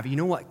I have. You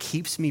know what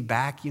keeps me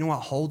back? You know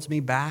what holds me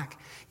back?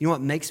 You know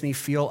what makes me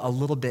feel a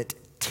little bit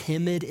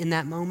timid in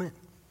that moment?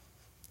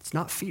 It's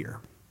not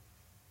fear.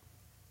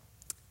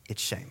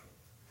 It's shame.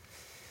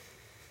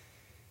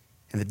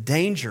 And the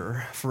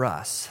danger for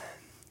us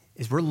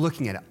is we're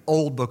looking at an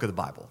old book of the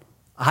Bible.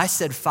 I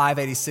said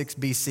 586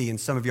 BC, and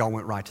some of y'all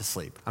went right to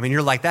sleep.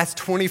 You're like, that's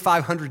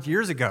 2,500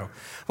 years ago.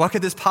 What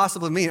could this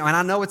possibly mean?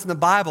 I know it's in the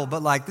Bible,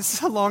 but this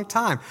is a long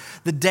time.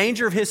 The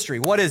danger of history,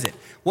 what is it?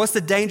 What's the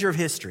danger of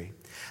history?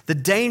 The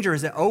danger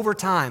is that over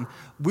time,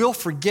 we'll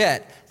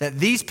forget that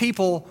these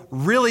people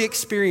really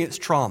experienced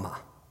trauma.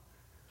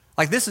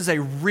 This is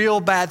a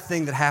real bad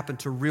thing that happened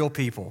to real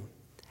people.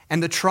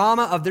 And the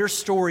trauma of their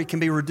story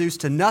can be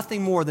reduced to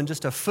nothing more than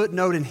just a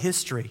footnote in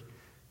history.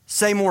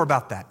 Say more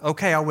about that.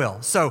 Okay, I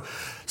will. So,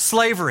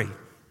 slavery,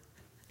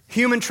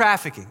 human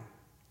trafficking,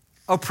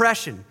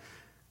 oppression,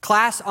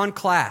 class on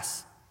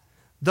class,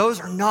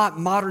 those are not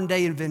modern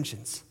day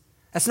inventions.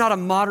 That's not a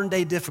modern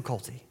day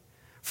difficulty.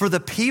 For the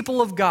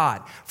people of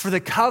God, for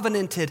the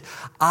covenanted,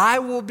 I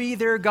will be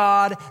their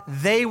God,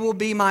 they will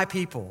be my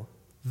people.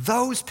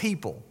 Those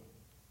people,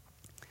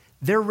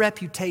 their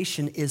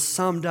reputation is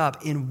summed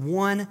up in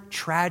one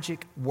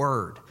tragic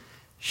word: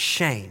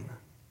 shame.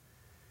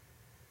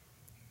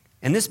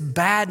 And this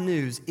bad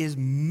news is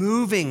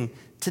moving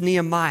to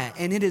Nehemiah,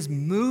 and it is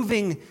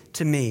moving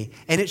to me,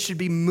 and it should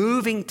be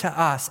moving to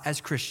us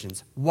as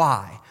Christians.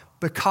 Why?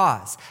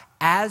 Because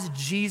as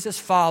Jesus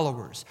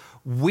followers,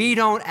 we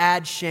don't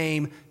add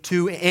shame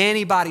to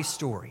anybody's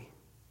story.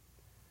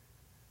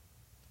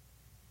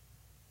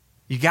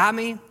 You got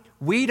me?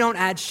 We don't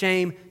add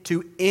shame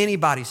to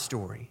anybody's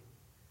story.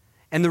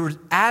 And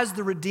as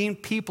the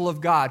redeemed people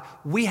of God,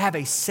 we have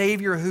a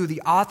Savior who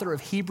the author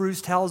of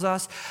Hebrews tells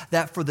us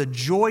that for the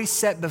joy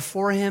set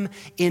before him,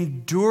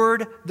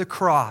 endured the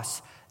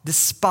cross,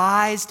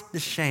 despised the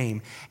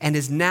shame, and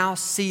is now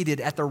seated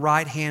at the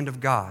right hand of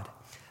God.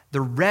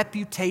 The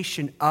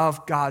reputation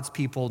of God's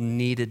people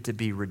needed to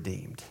be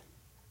redeemed.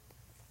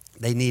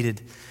 They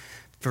needed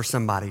for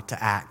somebody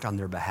to act on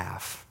their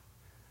behalf,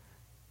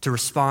 to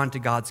respond to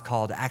God's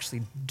call, to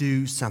actually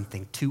do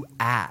something, to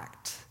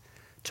act,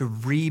 to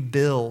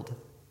rebuild,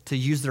 to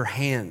use their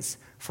hands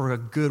for a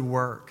good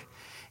work,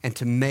 and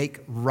to make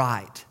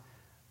right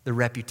the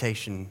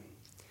reputation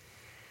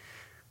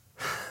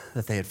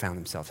that they had found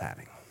themselves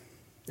having.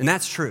 And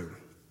that's true.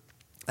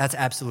 That's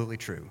absolutely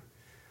true.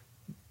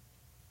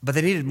 But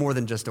they needed more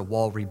than just a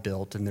wall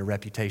rebuilt and their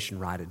reputation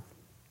righted.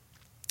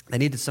 They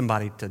needed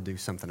somebody to do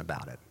something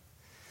about it.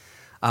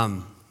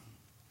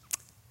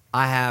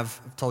 I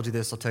have told you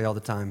this, I'll tell you all the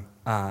time.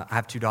 I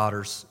have 2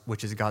 daughters,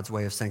 which is God's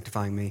way of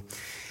sanctifying me.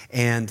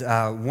 And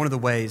one of the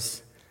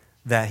ways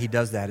that he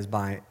does that is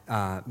by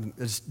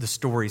the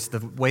stories, the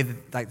way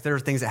that, like, there are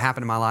things that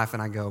happen in my life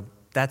and I go,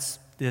 that's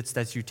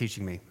you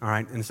teaching me, all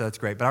right? And so that's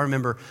great. But I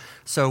remember,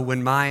 so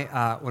when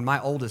my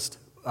oldest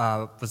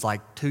was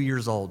like 2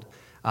 years old,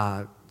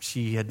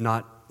 she had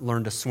not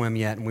learned to swim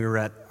yet, and we were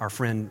at our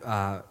friend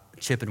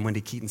Chip and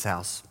Wendy Keaton's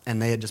house,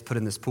 and they had just put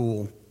in this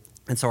pool.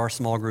 And so our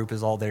small group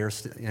is all there,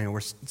 we're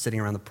sitting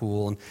around the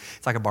pool, and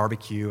it's like a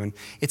barbecue. And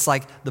it's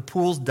like the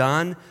pool's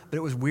done, but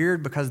it was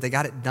weird because they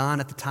got it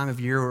done at the time of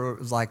year where it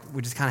was like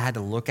we just kind of had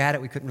to look at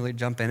it. We couldn't really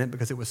jump in it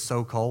because it was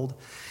so cold.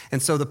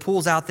 And so the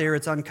pool's out there,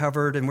 it's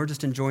uncovered, and we're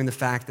just enjoying the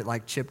fact that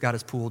like Chip got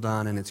his pool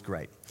done, and it's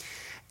great.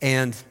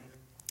 And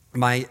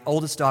my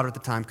oldest daughter at the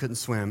time couldn't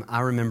swim.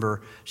 I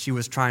remember she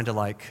was trying to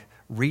like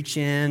reach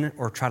in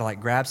or try to like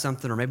grab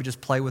something or maybe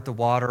just play with the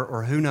water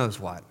or who knows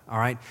what, all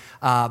right?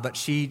 But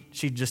she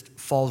just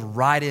falls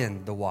right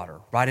in the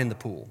water, right in the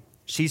pool.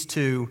 She's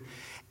 2,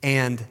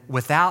 and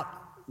without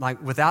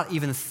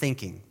even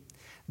thinking,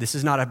 this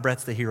is not a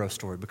Brett's the hero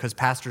story because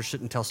pastors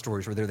shouldn't tell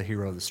stories where they're the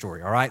hero of the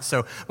story, all right?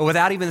 So, but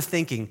without even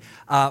thinking,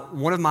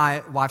 one of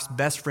my wife's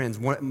best friends,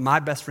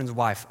 my best friend's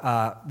wife,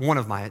 one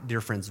of my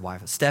dear friend's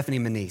wife, Stephanie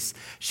Manise,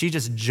 she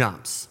just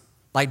jumps,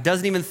 like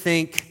doesn't even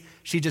think.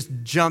 She just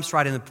jumps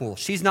right in the pool.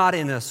 She's not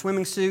in a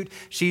swimming suit.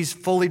 She's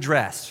fully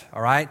dressed,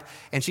 all right?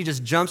 And she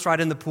just jumps right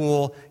in the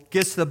pool,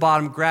 gets to the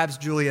bottom, grabs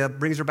Julia,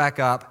 brings her back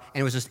up,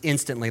 and it was just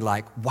instantly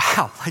like,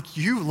 wow, like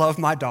you love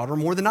my daughter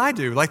more than I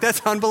do. Like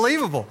that's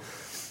unbelievable.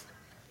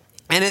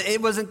 And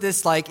it wasn't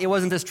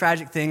this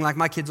tragic thing. Like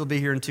my kids will be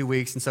here in 2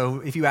 weeks, and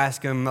so if you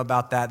ask them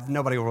about that,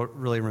 nobody will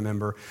really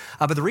remember.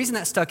 But the reason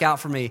that stuck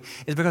out for me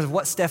is because of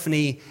what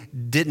Stephanie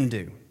didn't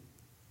do.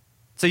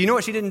 So you know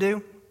what she didn't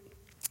do?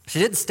 She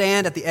didn't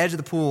stand at the edge of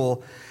the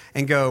pool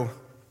and go,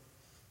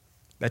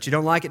 bet you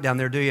don't like it down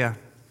there, do you?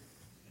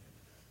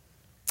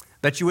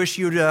 Bet you wish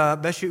you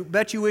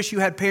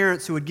had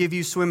parents who would give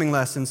you swimming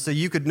lessons so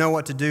you could know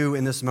what to do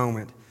in this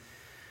moment.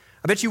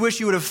 I bet you wish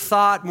you would have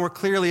thought more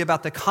clearly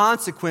about the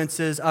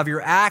consequences of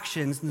your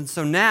actions. And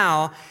so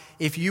now,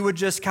 if you would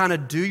just kind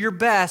of do your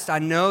best,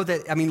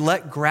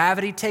 let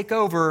gravity take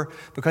over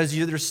because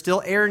there's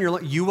still air in your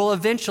lungs. You will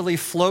eventually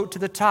float to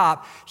the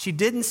top. She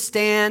didn't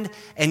stand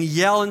and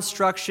yell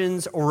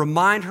instructions or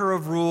remind her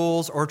of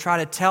rules or try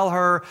to tell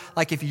her,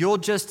 like, if you'll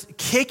just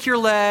kick your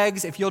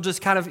legs, if you'll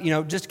just kind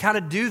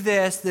of do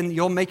this, then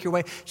you'll make your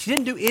way. She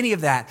didn't do any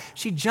of that.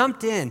 She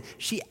jumped in.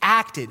 She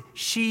acted.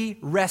 She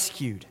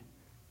rescued.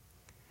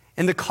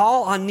 And the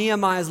call on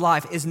Nehemiah's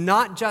life is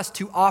not just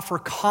to offer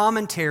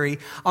commentary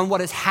on what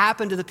has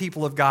happened to the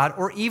people of God,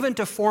 or even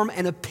to form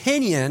an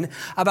opinion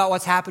about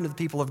what's happened to the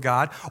people of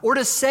God, or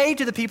to say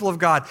to the people of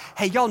God,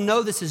 hey, y'all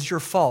know this is your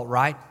fault,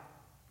 right?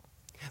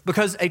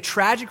 Because a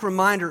tragic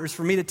reminder is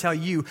for me to tell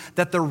you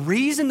that the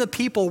reason the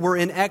people were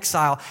in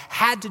exile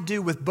had to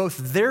do with both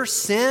their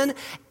sin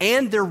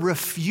and their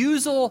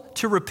refusal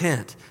to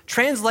repent.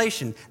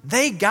 Translation,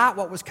 they got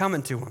what was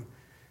coming to them.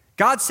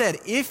 God said,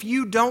 if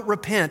you don't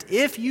repent,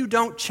 if you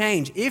don't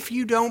change, if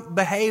you don't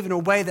behave in a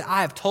way that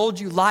I have told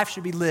you life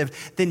should be lived,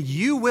 then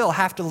you will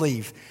have to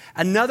leave.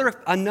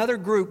 Another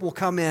group will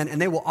come in and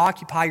they will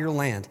occupy your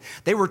land.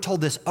 They were told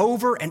this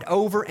over and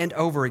over and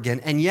over again,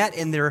 and yet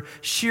in their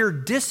sheer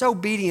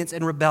disobedience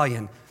and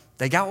rebellion,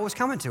 they got what was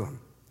coming to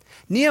them.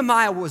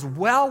 Nehemiah was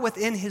well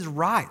within his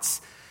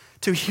rights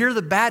to hear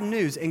the bad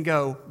news and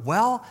go,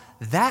 well,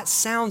 that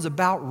sounds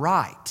about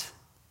right.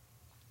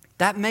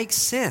 That makes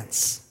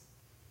sense.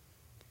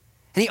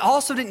 And he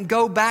also didn't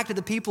go back to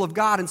the people of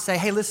God and say,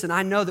 hey, listen,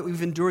 I know that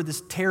we've endured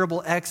this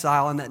terrible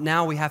exile and that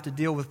now we have to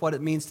deal with what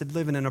it means to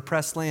live in an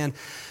oppressed land.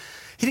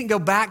 He didn't go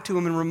back to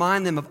them and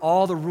remind them of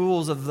all the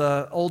rules of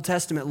the Old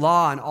Testament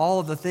law and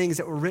all of the things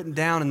that were written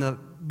down in the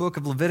book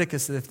of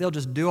Leviticus, that if they'll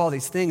just do all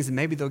these things, and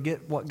maybe they'll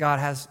get what God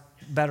has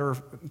better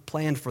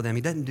planned for them.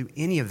 He doesn't do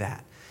any of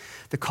that.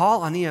 The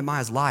call on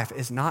Nehemiah's life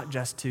is not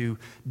just to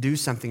do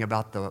something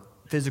about the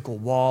physical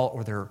wall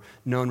or their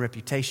known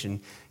reputation.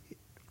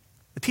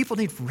 The people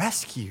need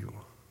rescue.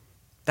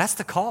 That's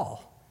the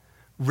call.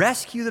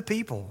 Rescue the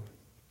people.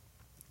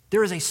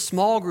 There is a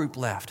small group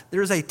left.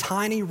 There is a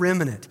tiny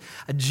remnant.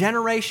 A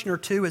generation or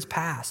two has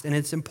passed, and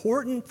it's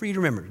important for you to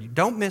remember. You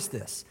don't miss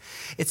this.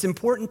 It's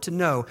important to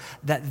know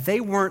that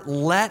they weren't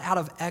let out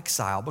of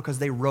exile because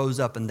they rose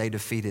up and they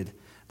defeated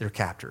their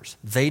captors.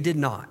 They did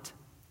not.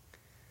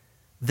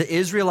 The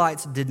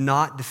Israelites did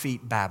not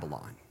defeat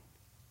Babylon.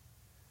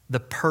 The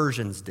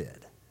Persians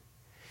did.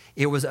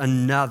 It was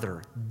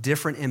another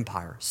different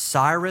empire.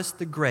 Cyrus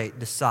the Great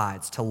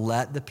decides to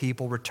let the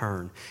people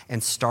return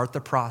and start the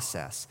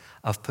process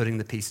of putting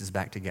the pieces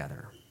back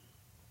together.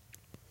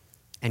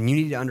 And you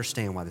need to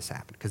understand why this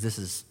happened, because this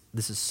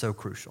is so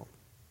crucial.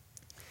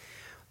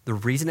 The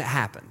reason it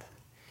happened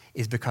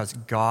is because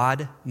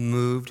God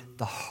moved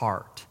the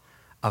heart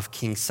of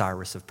King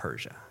Cyrus of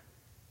Persia.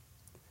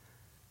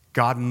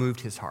 God moved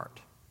his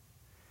heart.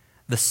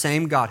 The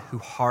same God who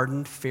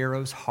hardened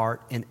Pharaoh's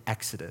heart in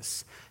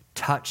Exodus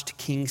touched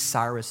King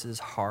Cyrus's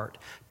heart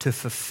to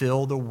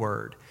fulfill the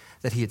word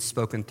that he had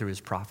spoken through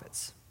his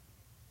prophets.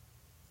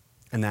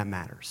 And that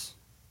matters.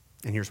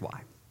 And here's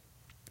why.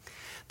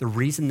 The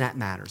reason that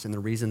matters and the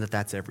reason that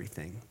that's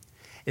everything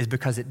is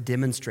because it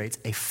demonstrates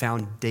a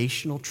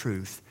foundational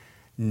truth,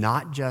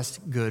 not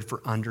just good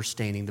for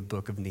understanding the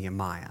book of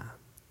Nehemiah.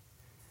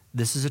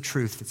 This is a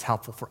truth that's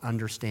helpful for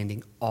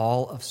understanding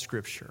all of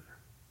Scripture.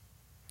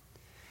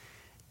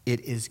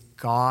 It is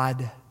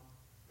God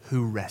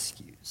who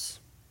rescues.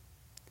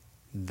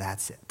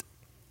 That's it.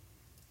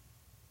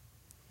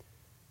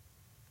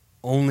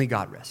 Only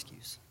God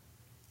rescues.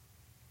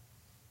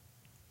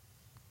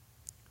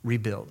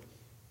 Rebuild,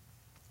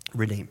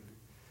 redeem,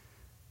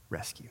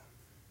 rescue.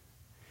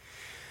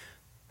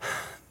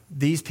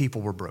 These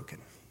people were broken.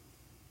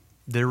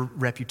 Their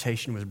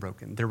reputation was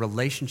broken. Their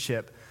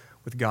relationship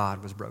with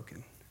God was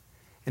broken.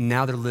 And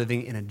now they're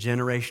living in a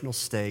generational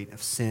state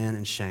of sin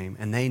and shame,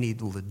 and they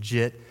need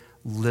legit,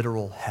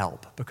 literal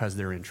help because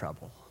they're in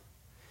trouble.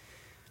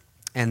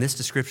 And this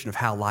description of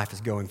how life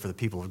is going for the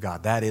people of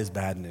God, that is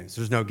bad news.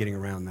 There's no getting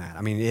around that.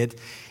 I mean,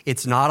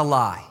 it's not a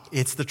lie.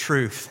 It's the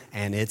truth,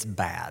 and it's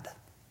bad.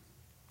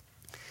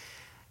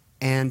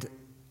 And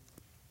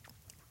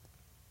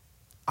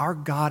our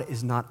God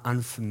is not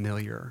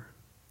unfamiliar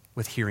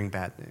with hearing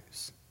bad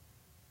news.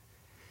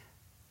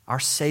 Our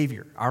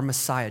Savior, our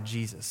Messiah,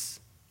 Jesus,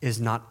 is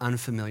not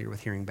unfamiliar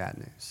with hearing bad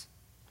news.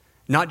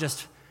 Not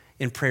just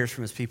in prayers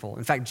from his people.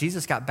 In fact,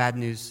 Jesus got bad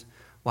news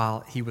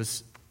while he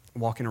was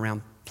walking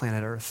around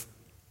planet Earth.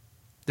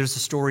 There's a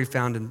story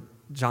found in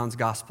John's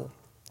Gospel,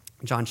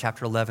 John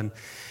chapter 11.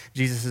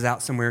 Jesus is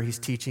out somewhere, he's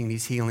teaching,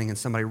 he's healing, and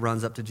somebody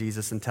runs up to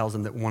Jesus and tells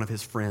him that one of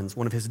his friends,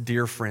 one of his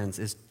dear friends,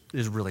 is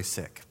really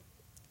sick.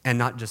 And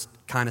not just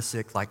kind of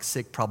sick, like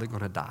sick, probably going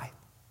to die.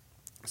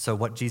 So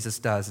what Jesus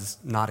does is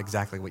not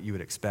exactly what you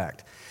would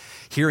expect.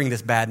 Hearing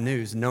this bad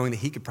news, knowing that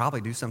he could probably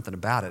do something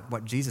about it,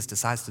 what Jesus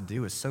decides to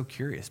do is so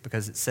curious,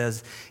 because it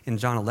says in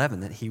John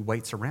 11 that he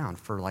waits around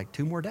for like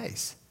 2 more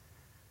days.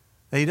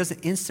 That he doesn't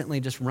instantly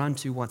just run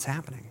to what's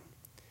happening.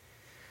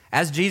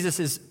 As Jesus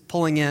is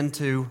pulling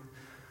into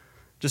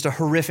just a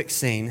horrific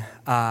scene,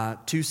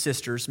 2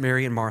 sisters,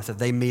 Mary and Martha,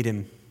 they meet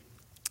him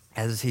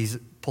as he's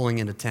pulling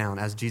into town,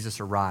 as Jesus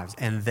arrives,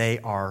 and they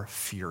are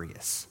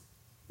furious.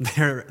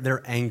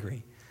 They're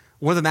angry.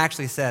 One of them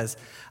actually says,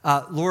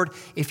 Lord,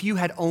 if you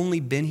had only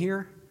been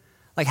here,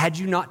 like had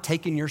you not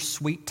taken your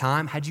sweet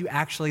time, had you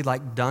actually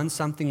like done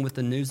something with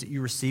the news that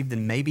you received,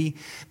 then maybe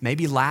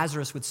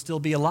Lazarus would still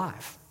be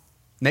alive.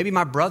 Maybe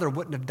my brother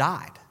wouldn't have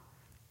died.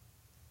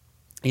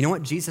 You know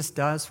what Jesus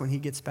does when he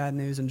gets bad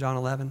news in John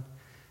 11?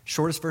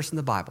 Shortest verse in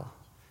the Bible,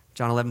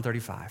 John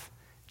 11:35.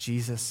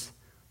 Jesus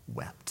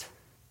wept.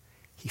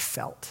 He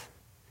felt.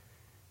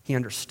 He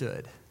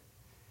understood.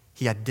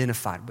 He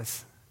identified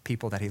with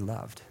people that he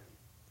loved.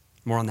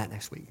 More on that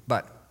next week.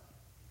 But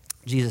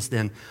Jesus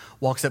then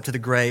walks up to the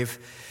grave,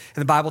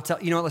 and the Bible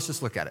tells, you know what, let's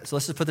just look at it. So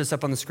let's just put this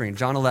up on the screen.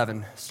 John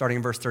 11, starting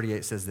in verse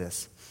 38, says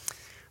this.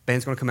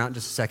 Band's going to come out in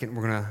just a second.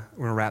 We're going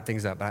to wrap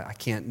things up, but I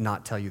can't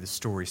not tell you the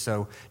story.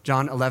 So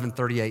John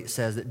 11:38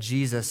 says that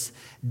Jesus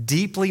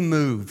deeply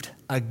moved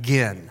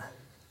again.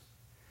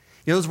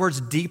 You know those words,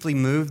 deeply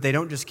moved, they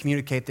don't just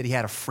communicate that he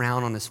had a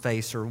frown on his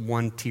face or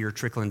one tear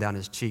trickling down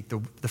his cheek.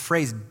 The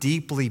phrase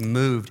deeply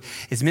moved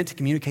is meant to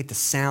communicate the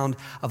sound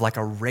of like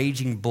a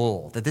raging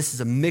bull, that this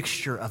is a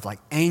mixture of like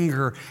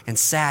anger and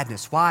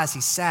sadness. Why is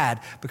he sad?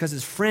 Because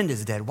his friend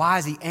is dead. Why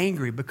is he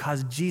angry?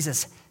 Because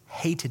Jesus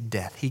hated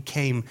death. He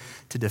came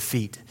to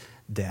defeat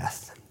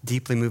death.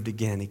 Deeply moved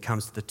again, he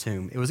comes to the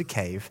tomb. It was a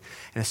cave,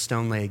 and a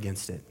stone lay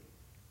against it.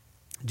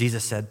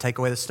 Jesus said, take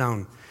away the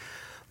stone.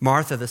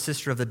 Martha, the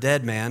sister of the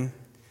dead man,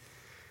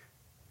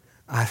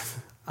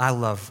 I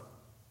love,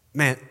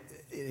 man,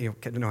 You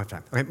don't have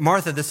time. Okay,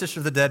 Martha, the sister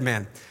of the dead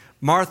man.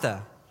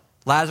 Martha,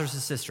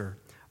 Lazarus' sister.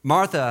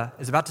 Martha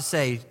is about to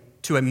say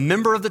to a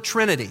member of the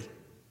Trinity,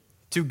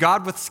 to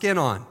God with skin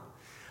on,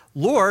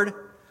 Lord,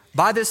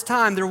 by this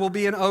time there will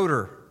be an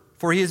odor,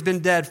 for he has been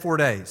dead 4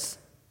 days.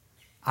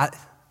 I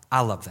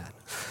love that.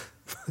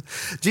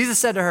 Jesus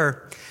said to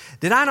her,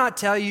 did I not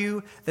tell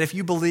you that if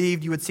you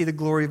believed, you would see the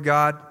glory of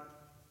God?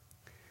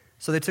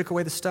 So they took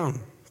away the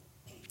stone.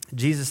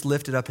 Jesus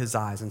lifted up his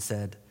eyes and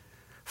said,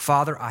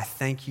 Father, I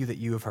thank you that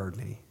you have heard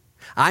me.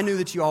 I knew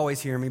that you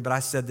always hear me, but I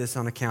said this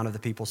on account of the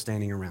people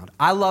standing around.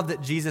 I love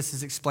that Jesus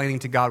is explaining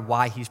to God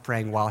why he's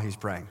praying while he's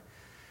praying.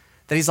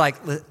 That he's like,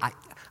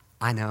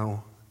 I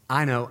know,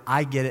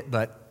 I get it,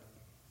 but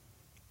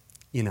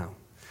you know.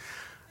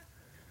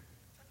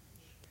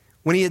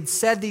 When he had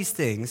said these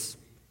things,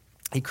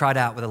 he cried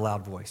out with a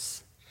loud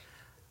voice,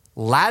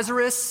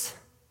 Lazarus,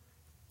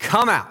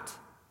 come out.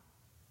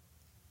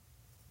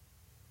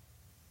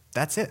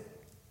 That's it.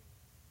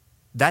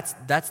 That's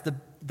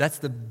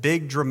the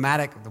big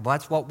dramatic,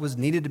 that's what was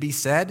needed to be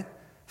said.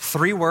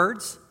 3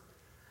 words.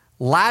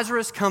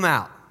 Lazarus, come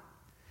out.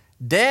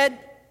 Dead,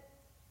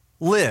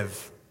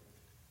 live.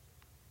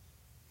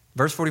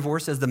 Verse 44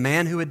 says, the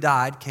man who had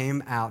died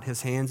came out,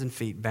 his hands and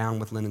feet bound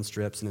with linen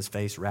strips and his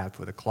face wrapped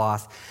with a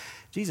cloth.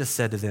 Jesus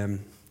said to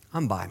them,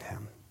 unbind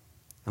him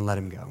and let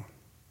him go.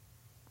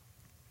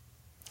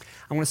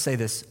 I want to say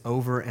this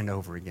over and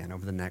over again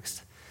over the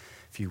next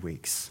few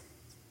weeks.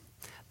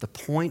 The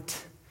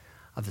point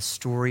of the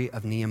story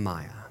of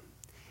Nehemiah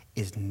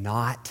is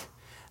not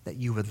that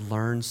you would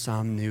learn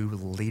some new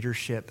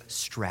leadership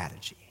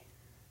strategy.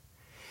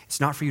 It's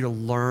not for you to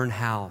learn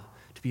how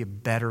to be a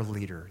better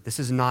leader. This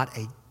is not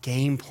a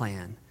game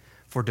plan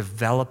for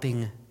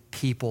developing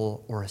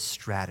people or a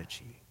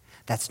strategy.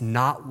 That's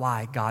not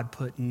why God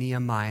put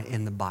Nehemiah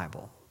in the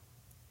Bible.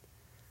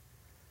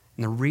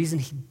 And the reason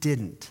he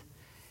didn't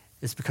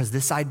is because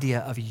this idea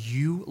of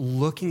you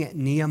looking at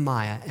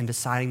Nehemiah and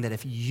deciding that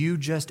if you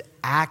just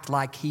act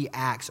like he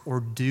acts or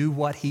do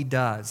what he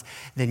does,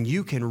 then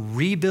you can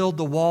rebuild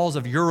the walls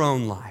of your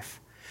own life,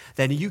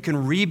 that you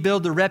can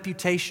rebuild the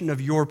reputation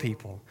of your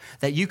people,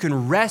 that you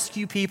can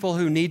rescue people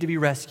who need to be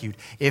rescued.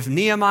 If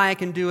Nehemiah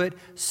can do it,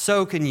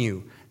 so can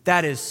you.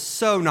 That is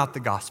so not the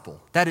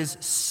gospel. That is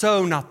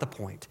so not the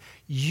point.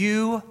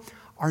 You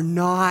are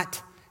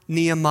not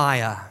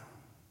Nehemiah.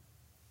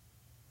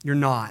 You're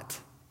not.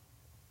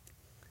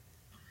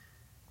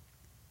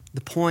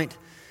 The point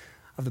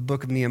of the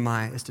book of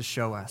Nehemiah is to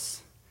show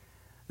us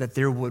that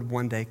there would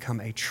one day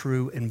come a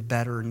true and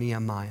better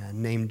Nehemiah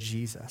named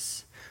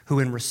Jesus, who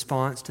in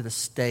response to the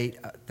state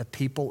the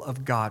people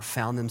of God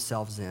found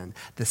themselves in,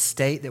 the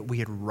state that we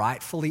had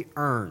rightfully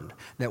earned,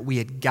 that we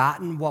had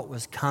gotten what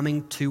was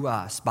coming to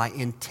us by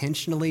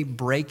intentionally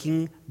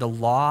breaking the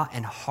law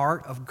and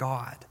heart of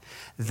God,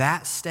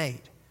 that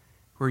state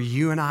where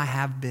you and I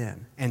have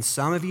been, and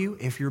some of you,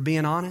 if you're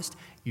being honest,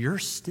 you're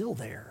still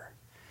there.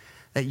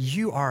 That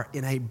you are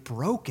in a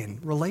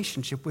broken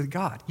relationship with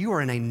God. You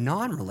are in a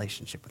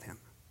non-relationship with him.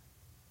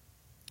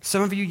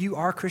 Some of you, you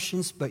are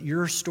Christians, but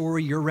your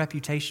story, your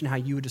reputation, how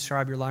you would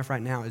describe your life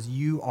right now is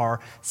you are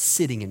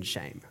sitting in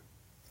shame.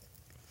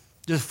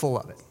 Just full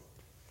of it.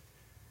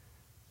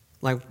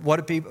 Like,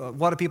 what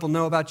do people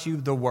know about you?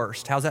 The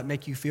worst. How does that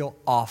make you feel?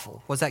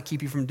 Awful. What does that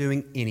keep you from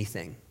doing?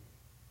 Anything.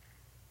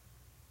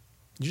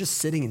 You're just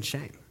sitting in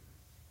shame.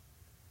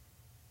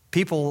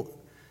 People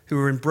who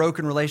are in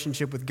broken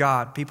relationship with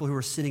God, people who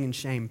are sitting in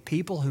shame,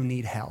 people who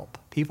need help,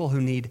 people who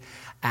need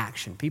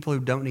action, people who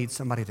don't need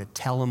somebody to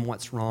tell them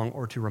what's wrong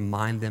or to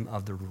remind them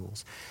of the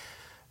rules.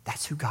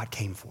 That's who God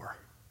came for.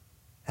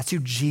 That's who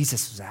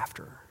Jesus was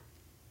after.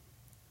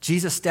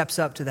 Jesus steps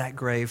up to that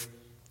grave.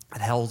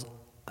 It holds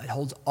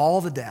all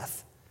the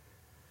death.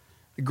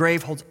 The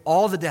grave holds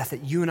all the death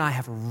that you and I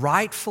have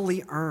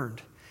rightfully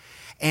earned,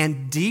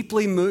 and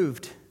deeply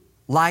moved,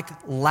 like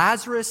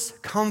Lazarus,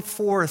 come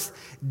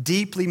forth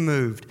deeply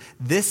moved.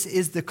 This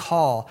is the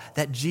call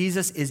that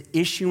Jesus is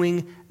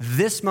issuing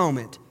this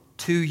moment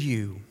to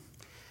you.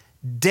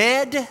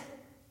 Dead,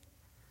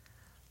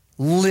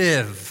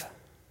 live.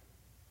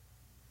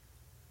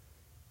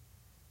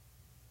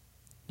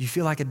 Do you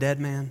feel like a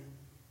dead man?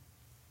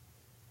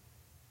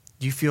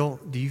 Do you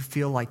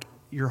feel like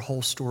your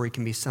whole story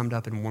can be summed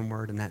up in one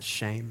word, and that's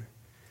shame?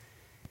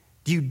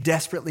 Do you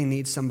desperately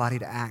need somebody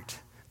to act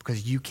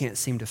because you can't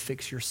seem to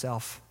fix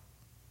yourself?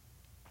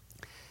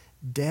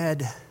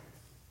 Dead,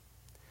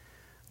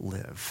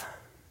 live.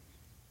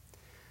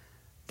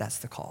 That's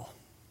the call.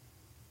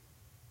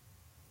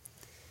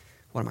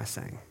 What am I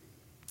saying?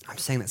 I'm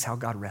saying that's how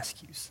God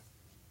rescues.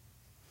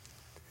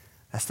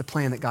 That's the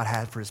plan that God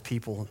had for his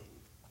people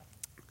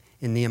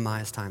in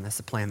Nehemiah's time. That's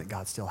the plan that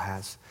God still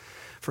has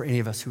for any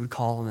of us who would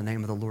call on the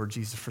name of the Lord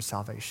Jesus for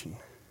salvation.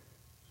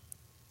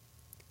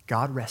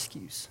 God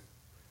rescues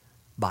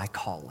by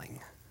calling.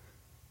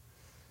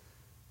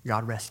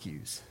 God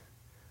rescues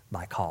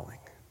by calling.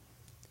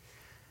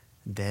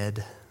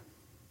 Dead,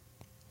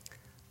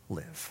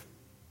 live.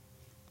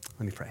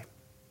 Let me pray.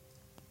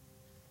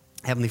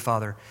 Heavenly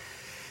Father,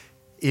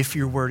 if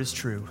your word is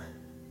true,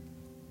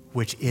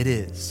 which it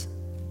is,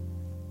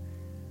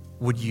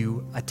 would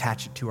you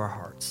attach it to our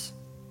hearts?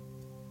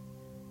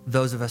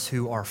 Those of us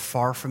who are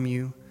far from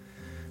you,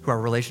 who our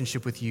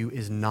relationship with you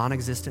is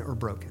non-existent or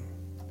broken.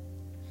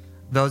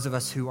 Those of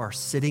us who are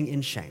sitting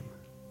in shame.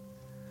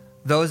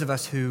 Those of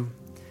us who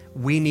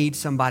we need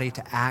somebody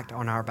to act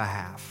on our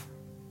behalf.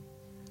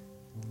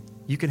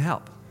 You can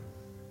help.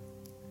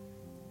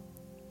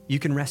 You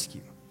can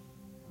rescue.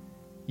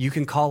 You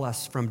can call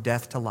us from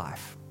death to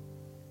life.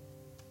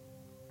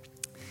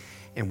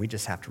 And we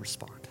just have to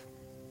respond.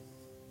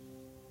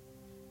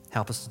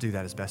 Help us to do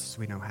that as best as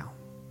we know how.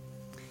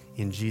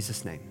 In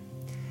Jesus' name,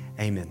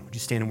 amen. Would you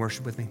stand and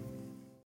worship with me?